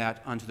in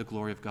that unto the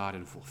glory of God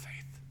in full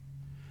faith.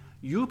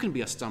 You can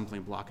be a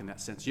stumbling block in that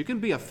sense. You can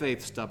be a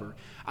faith stubber.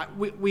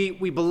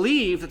 We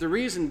believe that the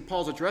reason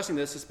Paul's addressing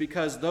this is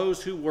because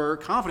those who were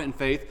confident in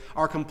faith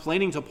are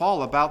complaining to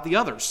Paul about the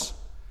others.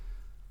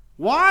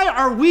 Why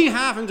are we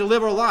having to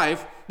live our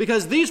life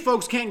because these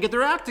folks can't get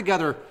their act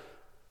together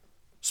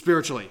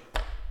spiritually?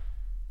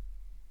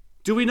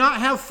 Do we not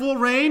have full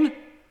reign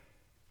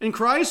in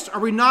Christ? Are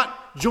we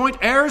not joint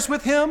heirs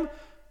with him?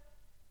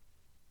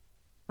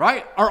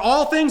 Right? Are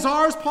all things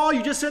ours, Paul?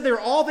 You just said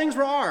all things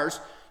were ours.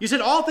 You said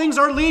all things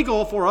are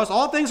legal for us.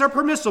 All things are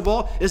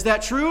permissible. Is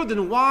that true?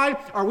 Then why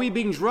are we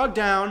being drugged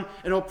down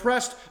and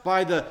oppressed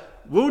by the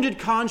wounded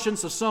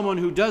conscience of someone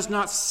who does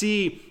not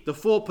see the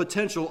full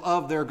potential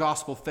of their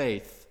gospel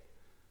faith?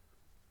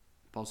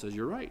 Paul says,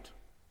 you're right.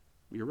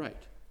 You're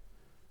right.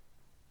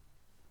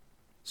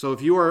 So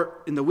if you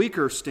are in the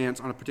weaker stance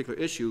on a particular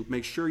issue,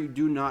 make sure you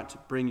do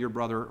not bring your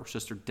brother or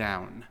sister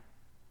down.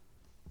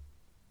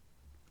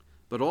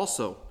 But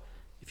also,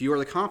 if you are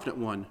the confident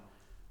one,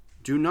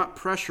 do not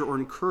pressure or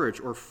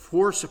encourage or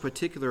force a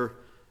particular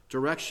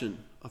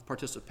direction of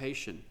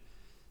participation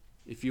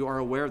if you are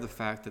aware of the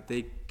fact that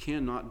they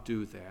cannot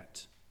do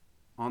that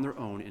on their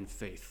own in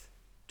faith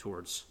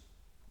towards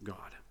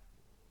God.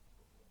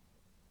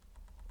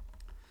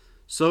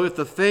 So if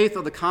the faith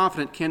of the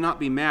confident cannot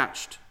be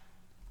matched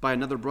by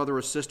another brother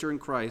or sister in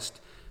Christ,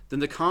 then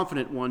the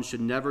confident one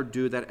should never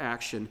do that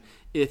action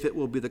if it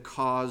will be the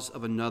cause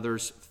of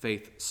another's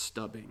faith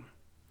stubbing.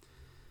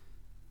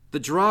 The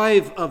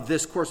drive of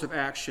this course of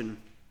action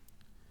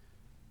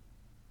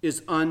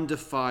is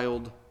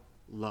undefiled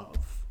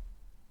love.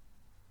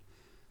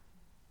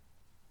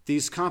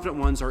 These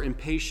confident ones are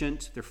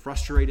impatient, they're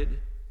frustrated.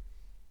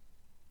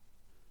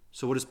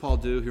 So what does Paul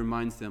do? He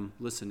reminds them,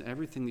 listen,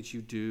 everything that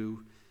you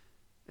do,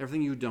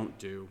 everything you don't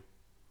do,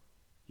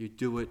 you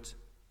do it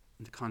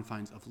in the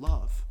confines of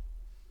love.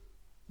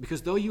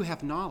 Because though you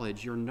have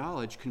knowledge, your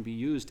knowledge can be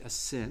used as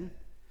sin.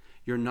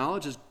 Your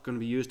knowledge is going to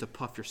be used to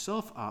puff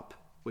yourself up,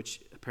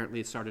 which apparently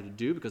it started to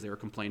do because they were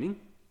complaining.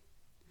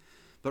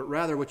 But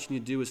rather what you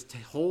need to do is to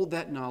hold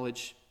that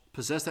knowledge,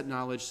 possess that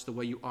knowledge the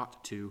way you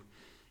ought to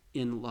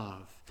in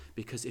love.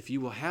 Because if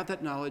you will have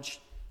that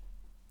knowledge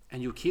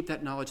and you'll keep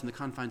that knowledge in the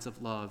confines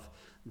of love,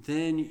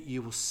 then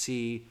you will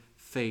see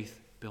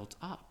faith built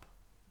up.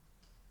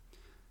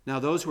 Now,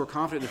 those who are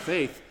confident in the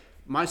faith,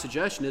 my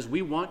suggestion is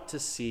we want to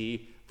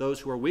see those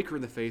who are weaker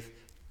in the faith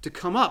to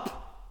come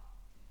up.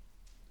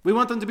 We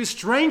want them to be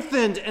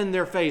strengthened in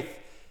their faith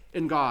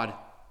in God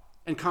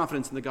and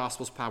confidence in the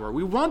gospel's power.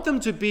 We want them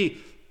to be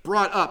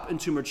brought up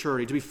into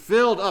maturity, to be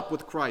filled up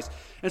with Christ.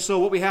 And so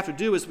what we have to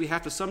do is we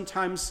have to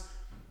sometimes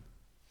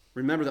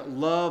remember that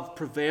love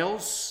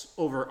prevails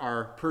over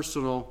our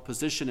personal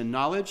position and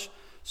knowledge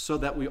so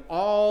that we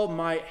all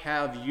might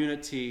have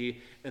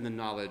unity in the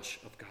knowledge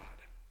of God.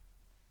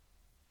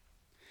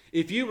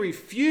 If you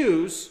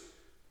refuse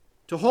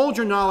to hold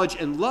your knowledge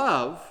in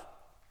love,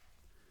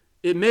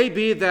 it may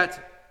be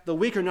that the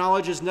weaker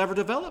knowledge is never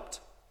developed.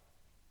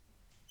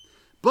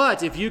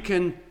 But if you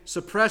can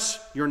suppress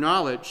your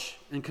knowledge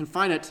and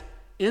confine it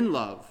in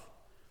love,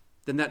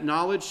 then that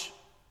knowledge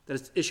that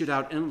is issued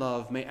out in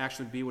love may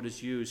actually be what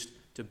is used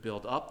to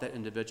build up that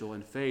individual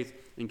in faith.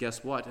 And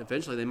guess what?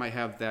 Eventually they might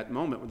have that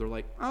moment where they're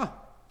like,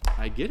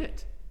 I get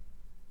it.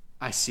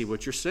 I see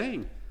what you're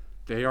saying.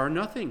 They are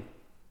nothing.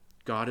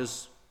 God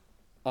is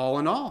all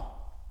in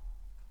all.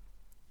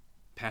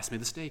 Pass me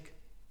the steak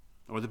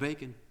or the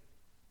bacon.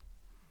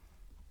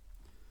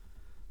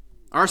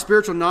 Our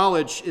spiritual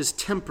knowledge is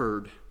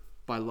tempered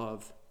by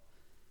love,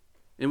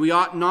 and we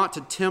ought not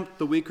to tempt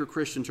the weaker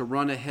Christian to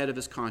run ahead of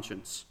his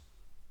conscience.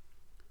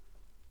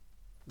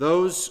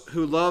 Those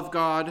who love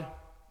God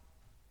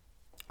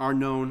are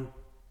known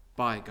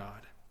by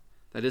God.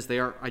 That is, they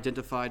are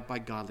identified by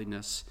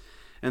godliness.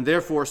 And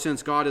therefore,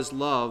 since God is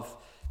love,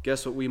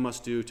 guess what we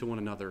must do to one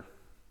another?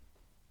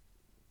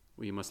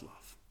 We must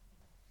love.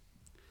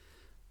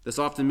 This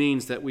often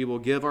means that we will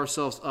give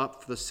ourselves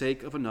up for the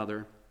sake of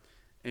another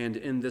And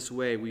in this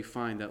way, we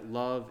find that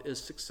love is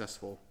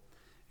successful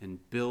in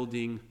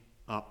building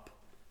up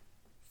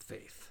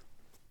faith.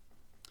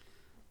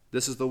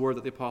 This is the word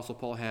that the Apostle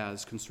Paul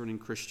has concerning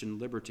Christian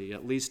liberty,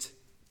 at least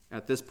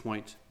at this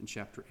point in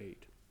chapter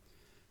 8.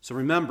 So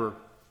remember,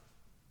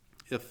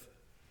 if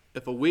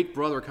a weak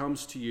brother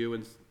comes to you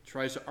and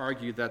tries to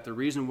argue that the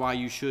reason why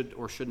you should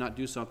or should not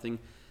do something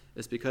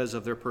is because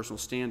of their personal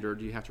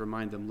standard, you have to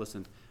remind them,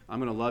 listen, I'm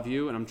going to love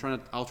you, and I'll try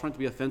not to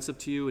be offensive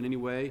to you in any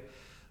way,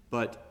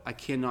 but I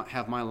cannot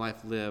have my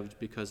life lived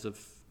because of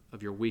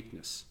your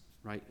weakness,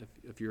 right,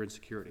 of your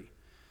insecurity.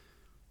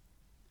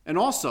 And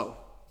also,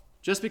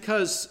 just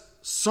because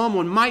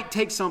someone might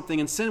take something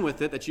and sin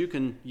with it that you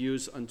can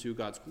use unto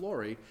God's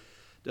glory,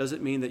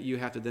 doesn't mean that you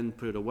have to then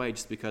put it away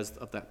just because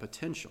of that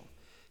potential.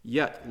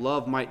 Yet,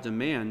 love might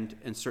demand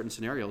in certain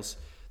scenarios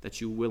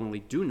that you willingly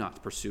do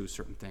not pursue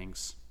certain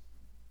things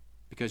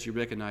because you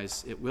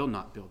recognize it will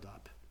not build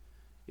up.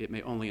 It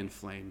may only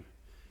inflame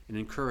and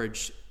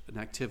encourage an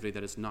activity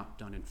that is not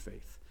done in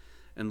faith.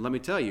 And let me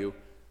tell you,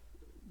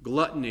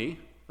 gluttony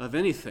of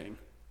anything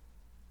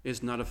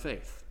is not of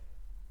faith,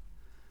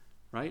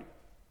 right?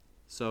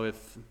 So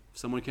if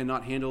someone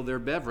cannot handle their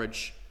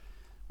beverage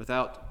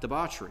without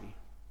debauchery,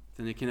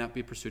 then it cannot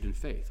be pursued in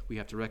faith. We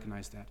have to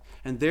recognize that.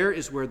 And there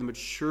is where the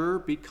mature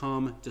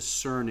become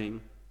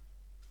discerning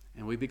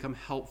and we become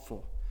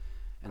helpful.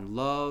 And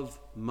love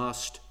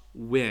must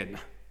win.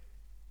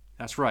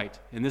 That's right.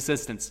 In this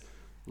instance,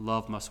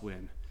 love must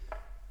win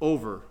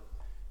over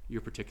your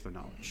particular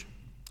knowledge.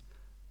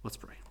 Let's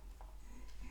pray.